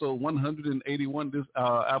broadcast, episode 181. This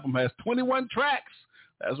album has 21 tracks.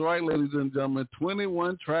 That's right, ladies and gentlemen,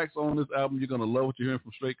 21 tracks on this album. You're going to love what you're hearing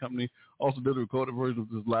from Straight Company. Also did a recorded version of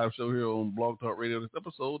this live show here on Blog Talk Radio. This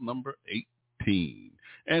episode number 18.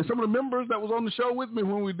 And some of the members that was on the show with me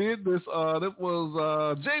when we did this, that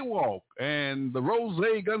was Jaywalk and the Rose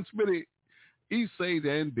Gunsmithy, East Sage,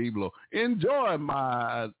 and D-Blow. Enjoy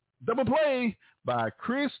my double play by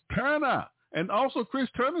Chris Turner. And also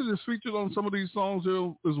Chris Turner is featured on some of these songs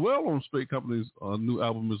as well on Straight Company's new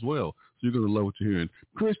album as well. So you're going to love what you're hearing.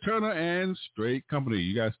 Chris Turner and Straight Company.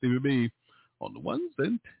 You got Stevie B on the ones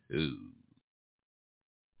and twos.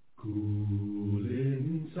 Cool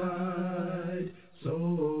inside,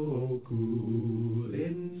 so cool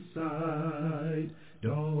inside.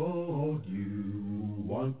 Don't you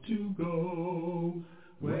want to go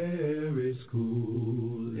where it's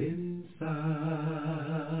cool inside?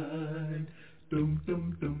 Dum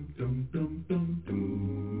dum dum dum dum dum dum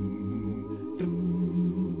dum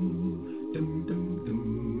dum dum dum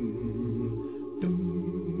dum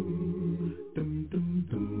dum dum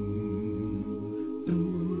dum.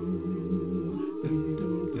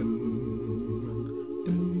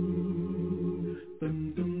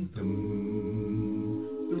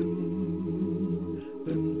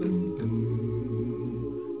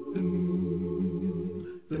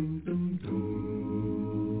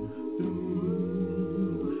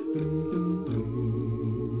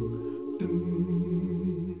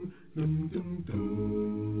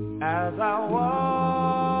 As I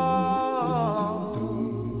walk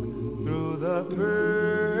through the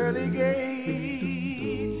pearly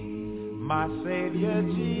gate, my Savior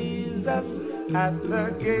Jesus at the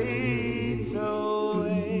gates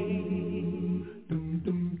away.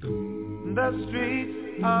 The streets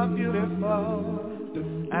are beautiful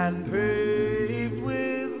and paved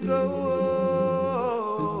with gold.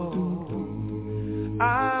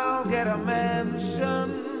 I'll get a mansion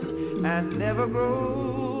and never grow.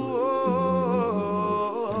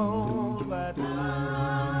 But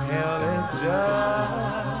hell is just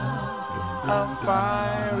a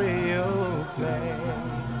fiery old place.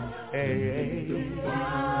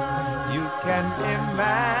 You can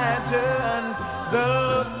imagine the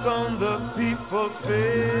look on the people's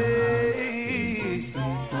face.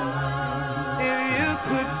 If you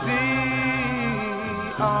could see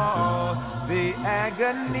all the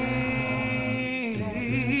agony,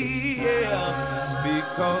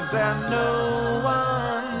 because there's no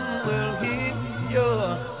one will hear your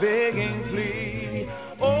begging plea.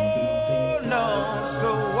 Oh no, so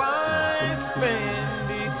why spend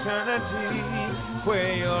eternity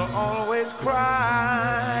where you'll always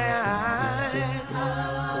cry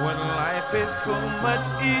when life is so much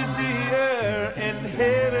easier in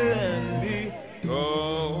heaven?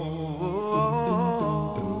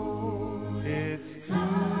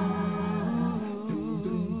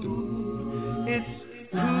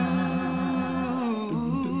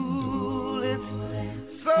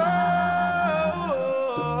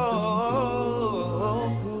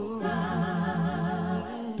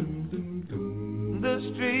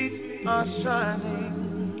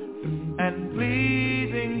 Shining and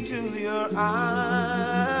pleasing to your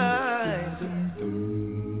eyes,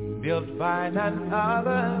 built by none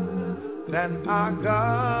other than our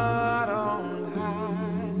God on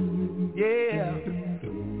high. Yeah,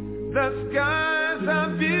 the skies are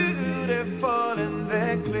beautiful and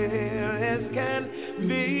they're clear as can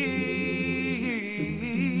be.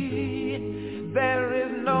 There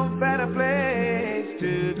is no better place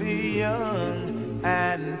to be young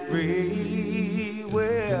and free.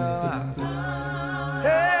 Well,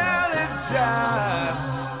 hell is just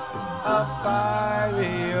a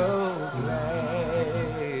fiery old place.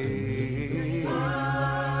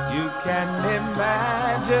 You can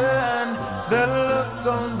imagine the look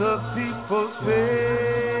on the people's face.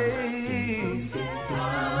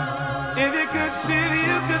 If you could see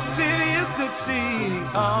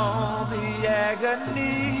all the agony. their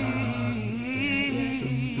needs,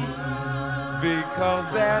 because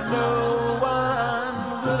there's no one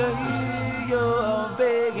will hear your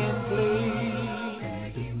begging plea.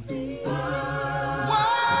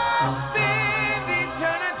 Once in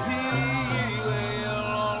eternity, we'll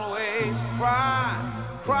always cry.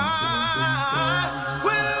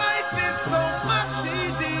 When life is so much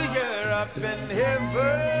easier up in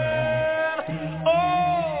heaven.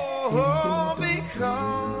 Oh,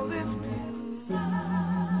 because it's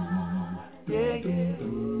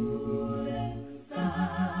cool inside.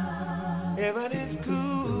 Heaven is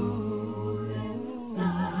cool.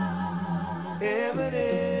 Heaven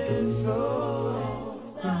is so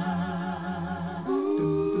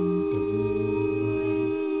ooh,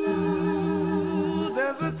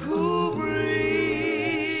 there's a cool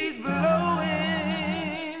breeze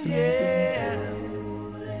blowing, yeah.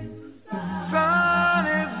 Sun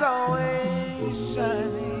is always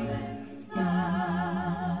shining.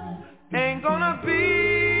 Ain't gonna be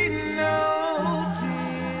no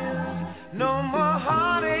tears, no more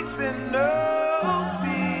heartaches and no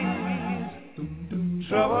fears.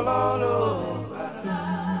 Trouble all over,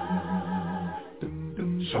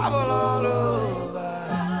 trouble all over.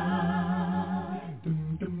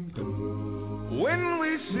 When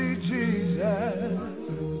we see Jesus,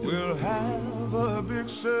 we'll have a big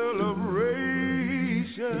celebration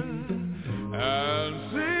and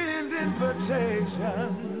send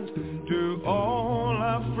invitations to all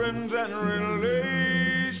our friends and relations.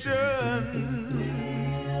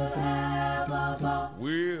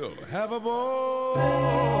 We'll have a ball,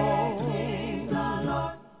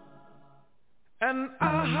 and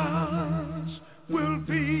our hearts will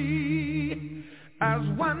be as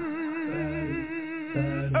one.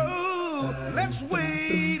 Oh, let's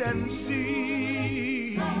wait and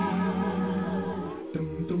see.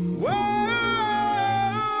 Whoa,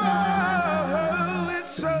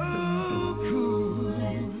 it's so cool.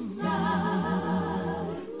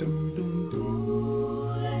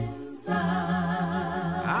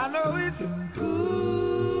 I know it's cool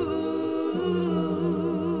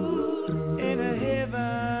in a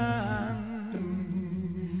heaven.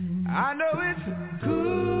 I know it's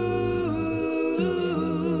cool.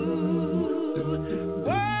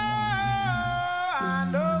 Whoa, I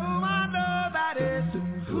know that it's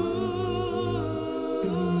cool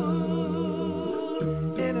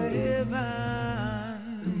in a heaven.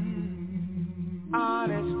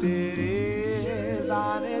 Honest it is,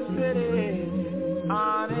 honest it is,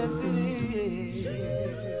 honest it is.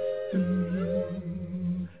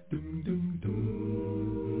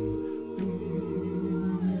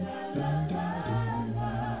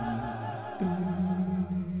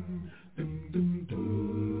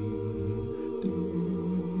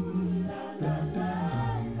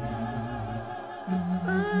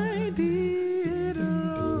 I did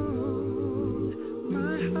wrong,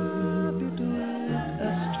 my heart did went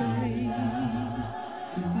astray,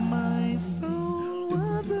 my soul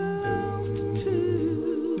was lost too.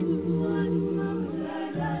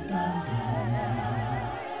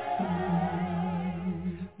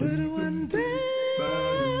 But one day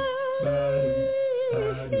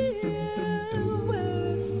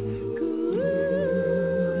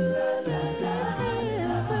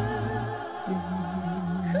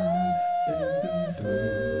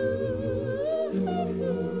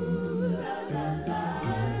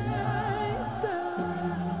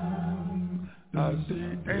I see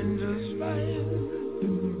angels flying,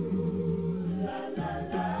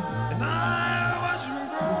 and I watch them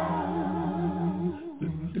go.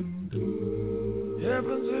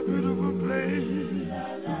 Heaven's a beautiful place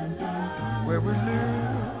where we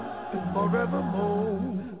live forevermore.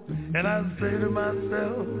 And I say to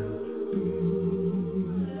myself,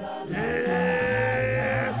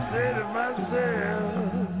 yeah, I say to myself,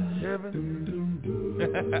 heaven,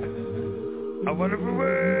 a wonderful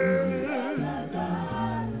world.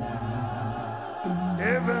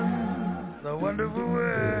 Heaven's a wonderful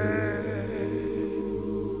world.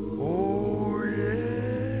 Oh yeah.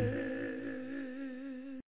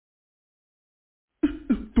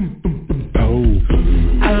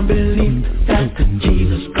 I believe that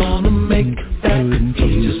Jesus gonna make, that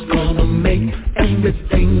Jesus gonna make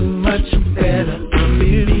everything much better.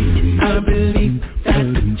 I believe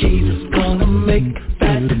that Jesus gonna make,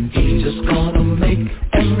 that Jesus gonna make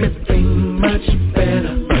everything much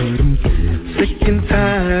better. Sick and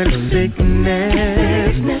tired of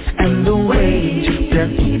sickness and the wages that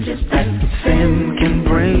sin can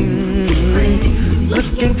bring.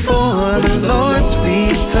 Looking for the Lord's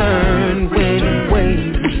return when He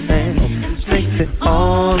waves and takes it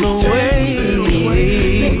all away.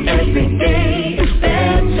 Every day is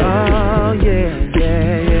better. Oh yeah.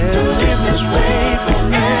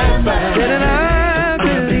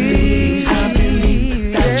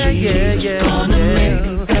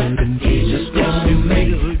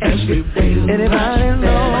 Anybody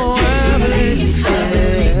know I believe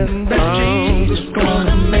that Jesus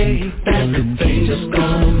gonna make everything just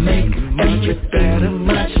gonna make much better,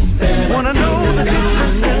 much better. Wanna know the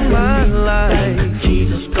difference in my life.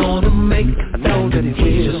 Jesus gonna make, I know that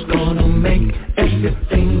He's just gonna make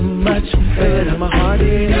everything much better. My heart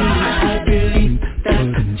is, I believe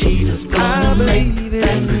that Jesus gonna make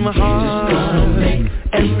in my heart. Gonna make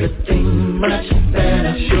everything much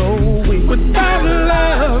better. Show me without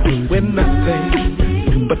love we're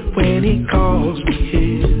nothing, but when He calls me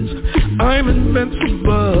His, I'm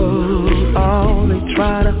invincible. Oh, they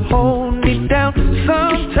try to hold me down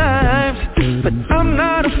sometimes, but I'm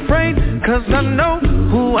not afraid, 'cause I know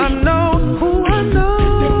who I know, who I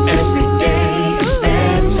know. Every day is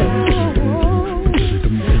better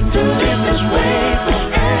to live this way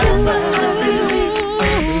forever.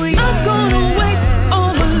 I'm gonna wait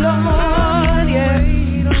on the Lord, yeah.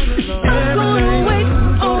 I'm gonna wait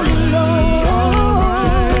on the Lord.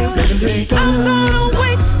 I'm gonna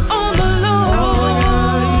wait on the Lord.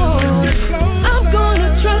 I'm gonna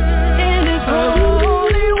trust in His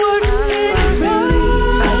holy word. I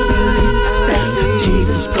believe that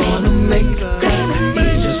Jesus gonna make,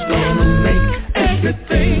 He's just gonna make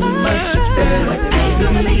everything much better.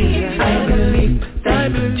 I believe that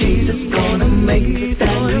Jesus gonna make,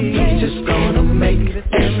 He's just gonna make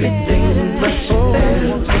everything much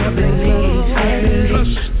better. I believe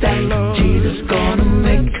that Jesus gonna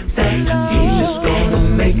make, He's just gonna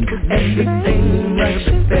make everything much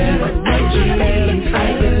better.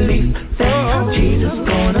 I believe that Jesus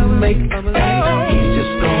gonna make, He's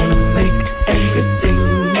just gonna make everything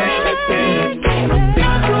much better.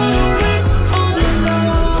 I'm gonna wait on the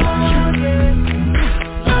Lord.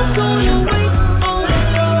 I'm gonna wait on the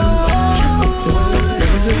Lord.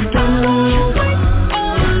 I'm gonna wait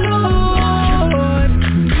on the Lord.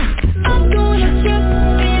 I'm gonna trust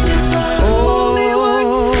in His holy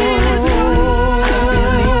word. I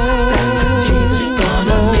believe that Jesus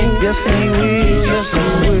gonna make, yes He will, yes He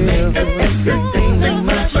will, everything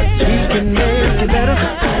much better. He can make it better.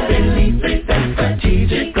 I believe that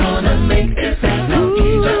Jesus gonna make, Jesus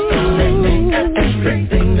gonna make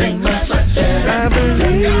everything much better. I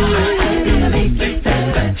believe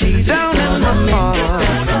that Jesus down in my heart,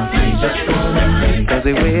 'cause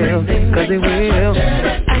He will, 'cause He will.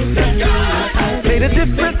 Made a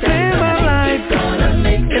difference in my life,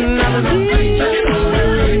 and I believe.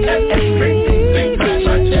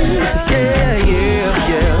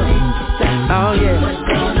 Yeah. Oh yeah.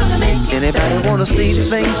 Anybody wanna see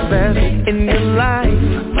things better in your life?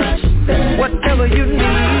 Whatever you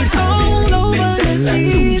need, all over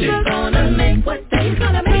Jesus gonna make what He's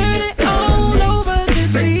gonna make it all over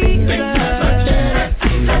Jesus.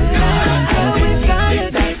 Always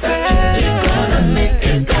gotta be better.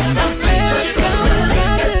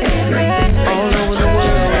 All over the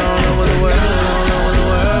world, all over the world, all over the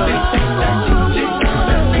world.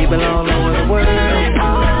 People all over the world.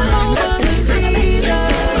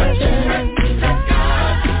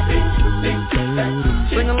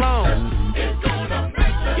 Sing along.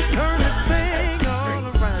 You turn this thing all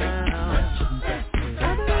around.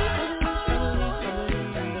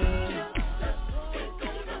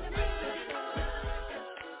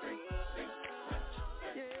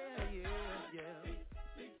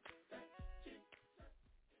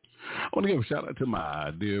 I want to give a shout out to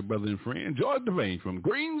my dear brother and friend, George Devane from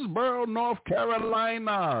Greensboro, North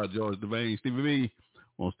Carolina. George Devane, Stevie B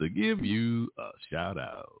wants to give you a shout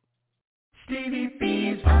out. Stevie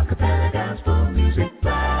B's Acappella Gospel Music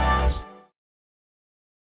Blast.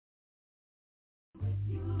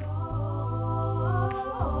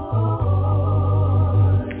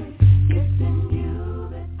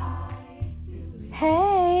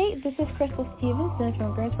 Hey, this is Crystal Stevenson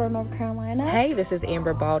from Greensboro, North Carolina. Hey, this is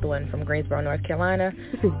Amber Baldwin from Greensboro, North Carolina.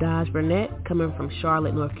 This is Dodge Burnett coming from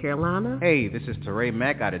Charlotte, North Carolina. Hey, this is Teray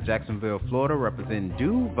Mack out of Jacksonville, Florida, representing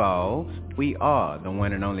Duval. We are the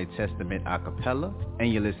one and only Testament Acappella,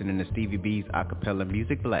 and you're listening to Stevie B's Acappella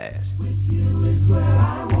Music Blast. With you is where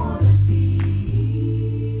I wanna be.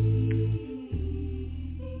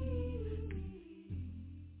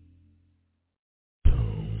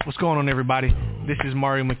 What's going on, everybody? This is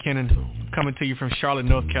Mario McKinnon coming to you from Charlotte,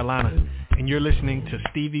 North Carolina, and you're listening to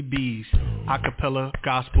Stevie B's Acappella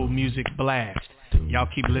Gospel Music Blast. Y'all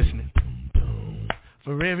keep listening.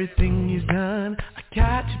 For everything He's done, I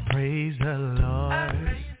got to praise the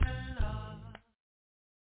Lord.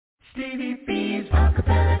 Stevie B's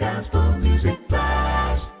Acappella Gospel Music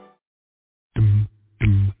Blast.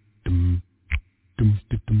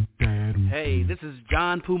 Hey, this is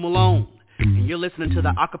John Poole Malone, and you're listening to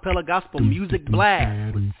the Acappella Gospel Music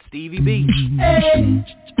Blast with Stevie B. Hey.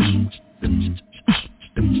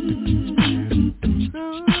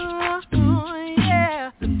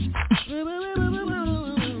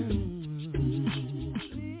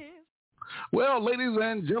 Well, ladies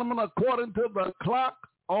and gentlemen, according to the clock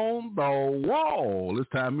on the wall, it's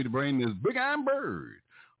time for me to bring this big iron bird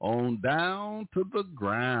on down to the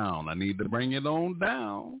ground. I need to bring it on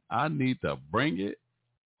down. I need to bring it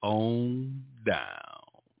on down.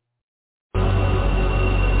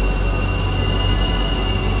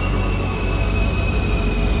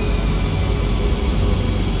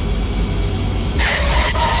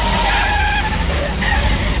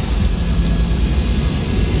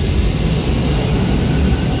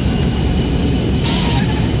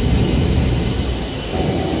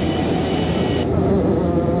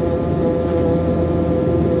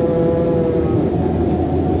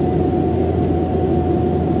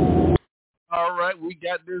 We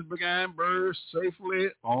got this big iron bird safely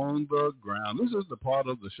on the ground. This is the part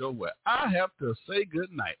of the show where I have to say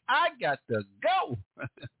goodnight. I got to go.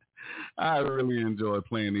 I really enjoy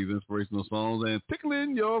playing these inspirational songs and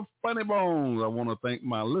tickling your funny bones. I want to thank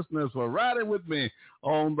my listeners for riding with me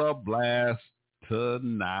on the blast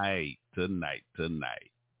tonight.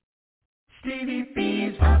 Stevie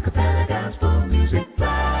B's Acappella Gospel Music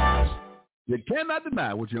Blast. You cannot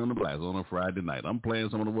deny what you're on the blast on a Friday night. I'm playing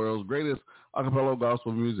some of the world's greatest acapella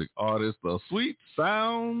gospel music artists, the sweet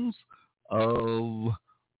sounds of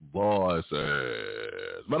voices.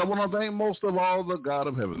 But I want to thank most of all the God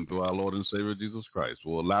of heaven through our Lord and Savior Jesus Christ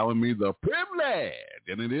for allowing me the privilege,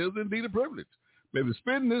 and it is indeed a privilege, maybe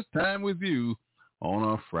spend this time with you on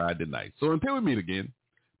a Friday night. So until we meet again,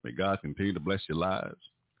 may God continue to bless your lives.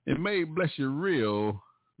 It may bless you real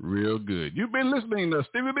good. You've been listening to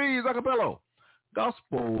Stevie B's Acappella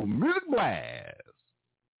Gospel Music Blast.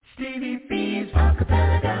 Stevie B's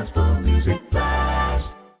Acappella Gospel Music Blast.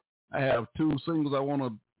 I have two singles I want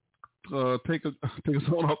to take us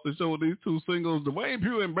on off the show with these two singles. Dwayne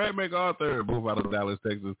Pugh and Brad MacArthur, both out of Dallas,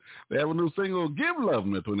 Texas. They have a new single, Give Love,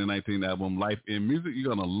 in their 2019 album, Life in Music.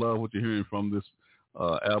 You're going to love what you're hearing from this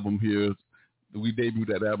album here. We debuted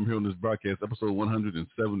that album here on this broadcast, episode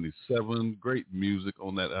 177. Great music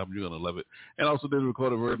on that album. You're going to love it. And also did a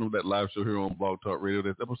recorded version of that live show here on Blog Talk Radio.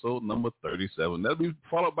 That's episode number 37. That'll be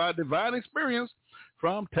followed by Divine Experience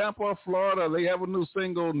from Tampa, Florida. They have a new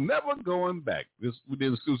single, Never Going Back. We did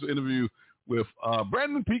an exclusive interview with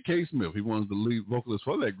Brandon P.K. Smith. He was the lead vocalist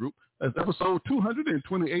for that group. That's episode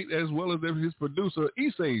 228, as well as his producer,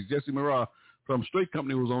 Issei Jesse Mara from Straight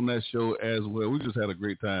Company was on that show as well. We just had a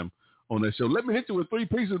great time on that show. Let me hit you with three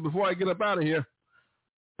pieces before I get up out of here.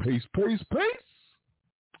 Peace.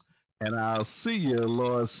 And I'll see you,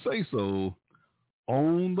 Lord say so,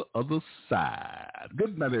 on the other side.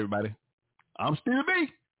 Good night, everybody. I'm Stevie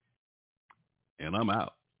B, and I'm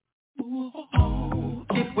out.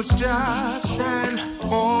 It was just an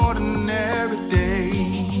ordinary day.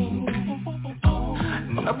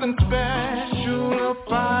 Nothing special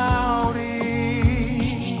about it.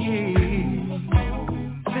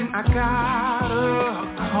 I got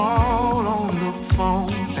a call on the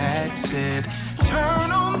phone that said,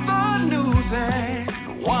 turn on the news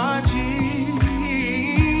and watch it.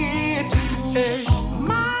 Hey,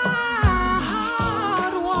 my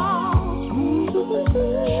heart was,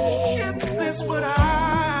 is this what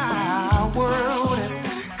our world has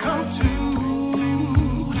come to?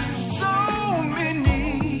 So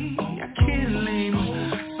many are killing,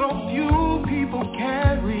 so few people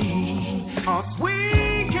caring.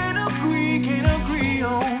 We can agree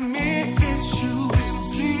on many issues.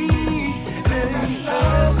 See,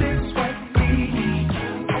 love is what we need.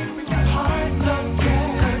 Open your heart, love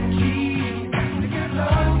can key. To get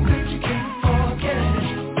love that you can't forget.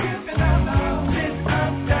 Giving our love is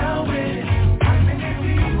I'm down with it. How many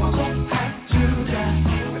people gon' have to die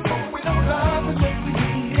before we know love is what we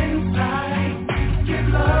need inside? Give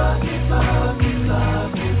love, give love, give love,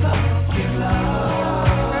 give love, give love.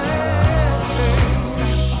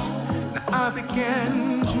 I began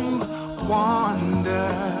to wonder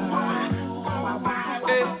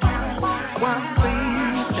why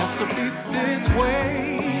things have to be this way.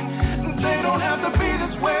 They don't have to be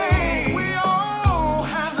this way. We all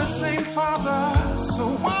have the same Father, so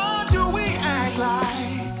why do we act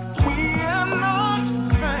like we are not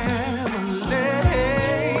family?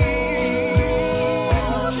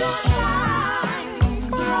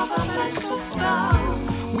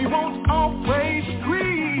 We won't always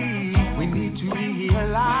agree. We need to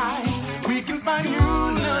realize we can find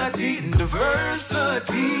unity in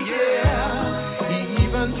diversity, yeah.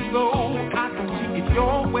 Even though I don't see it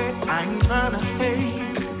your way, I ain't trying to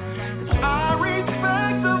hate. I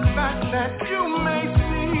respect the fact that you may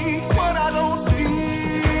see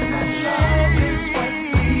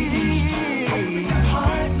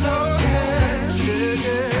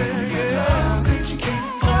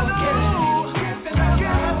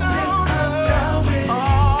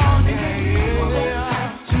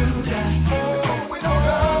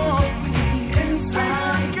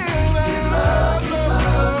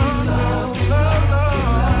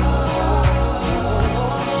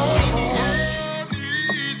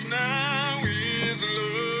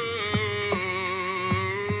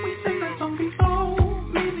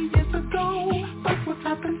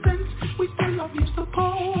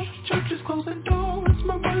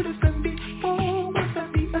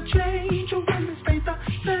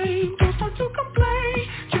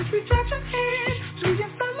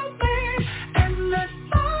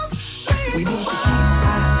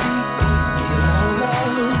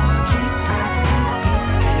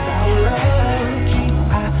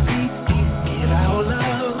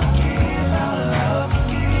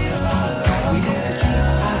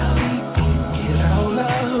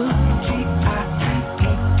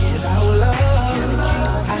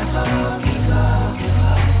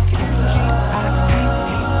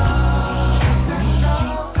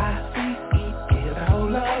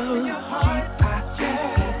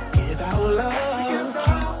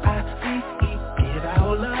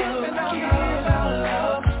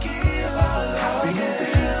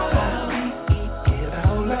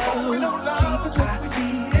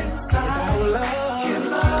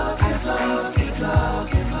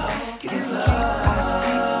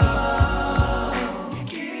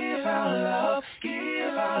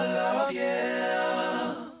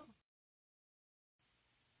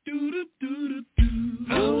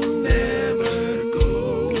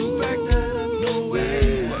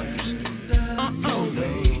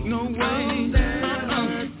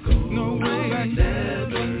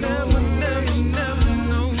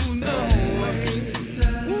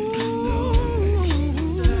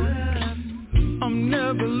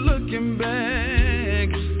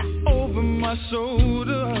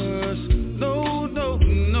shoulders. No, no,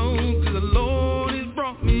 no, 'cause the Lord has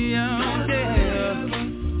brought me out, yeah.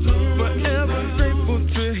 Forever grateful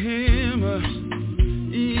to Him.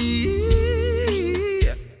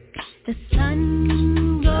 Yeah. The sun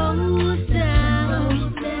goes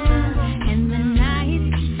down and the night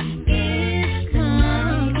is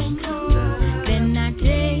come. Then our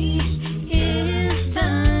day is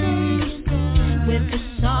done with the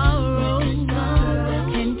sorrow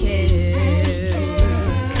and care.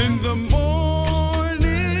 In the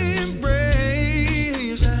morning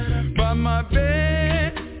praise, by my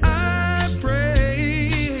bed I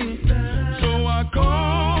pray. So I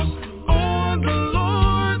call on the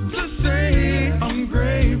Lord to say I'm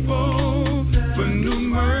grateful for new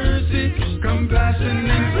mercy, compassion,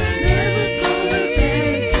 and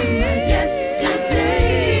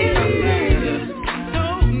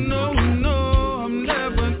no, no, I'm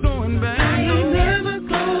never going back. I'm never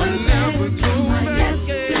going back.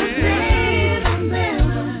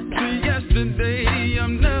 To yesterday,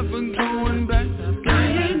 I'm never going back. I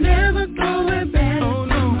ain't never going back. Oh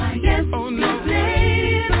no, oh no, yeah,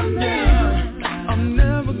 I'm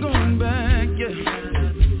never going back. Yeah,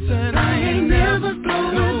 said I ain't never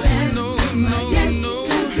going back. No, no, no,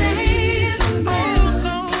 oh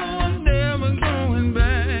no, I'm never going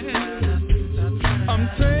back. I'm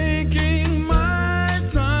taking my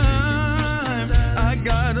time. I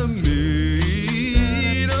got a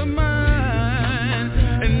made of mine,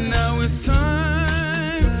 and now it's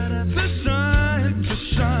time to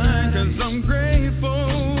shine, 'cause I'm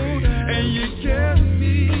grateful, and you kept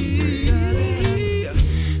me.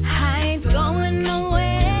 I ain't going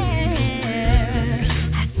nowhere.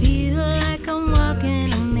 I feel like I'm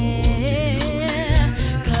walking on air,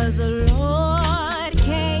 'cause the Lord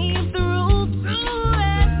came through to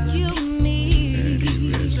rescue me.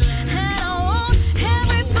 And I want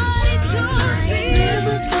everybody to see.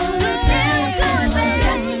 Never going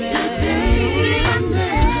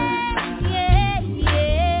back. Yeah.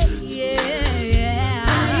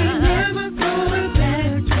 I ain't never going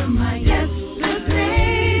back to my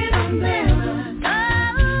yesterday. I'm never.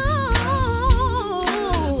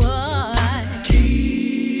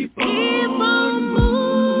 Keep on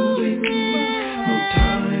moving.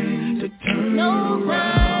 No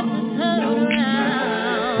time to turn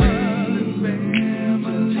around.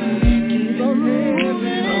 Keep on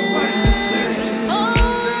moving.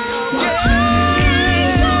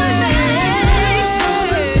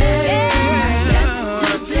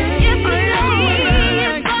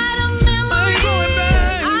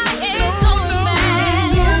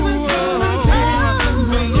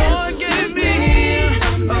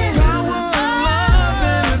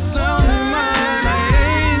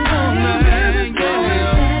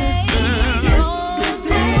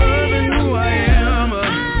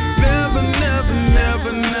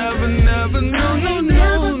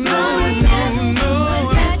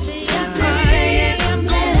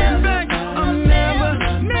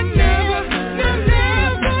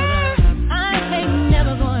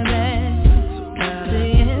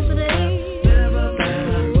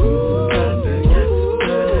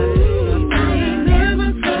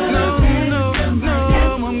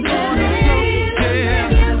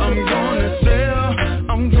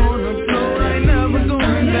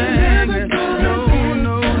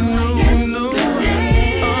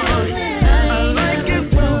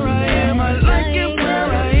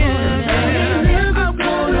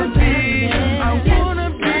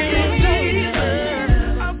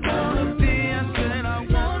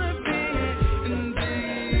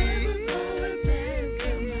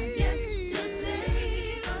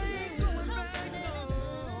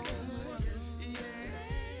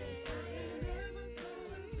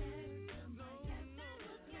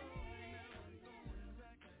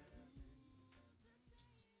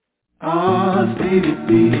 Stevie B,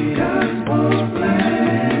 gospel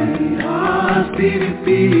black. Stevie B,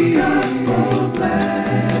 gospel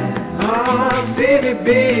black. Stevie B,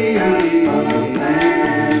 gospel black.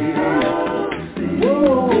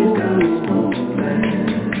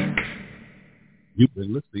 You've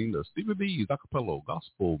been listening to Stevie B's Acappella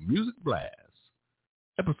Gospel Music Blast,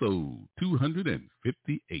 episode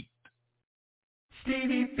 258.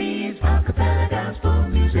 Stevie B's Acappella Gospel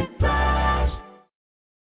Music Blast.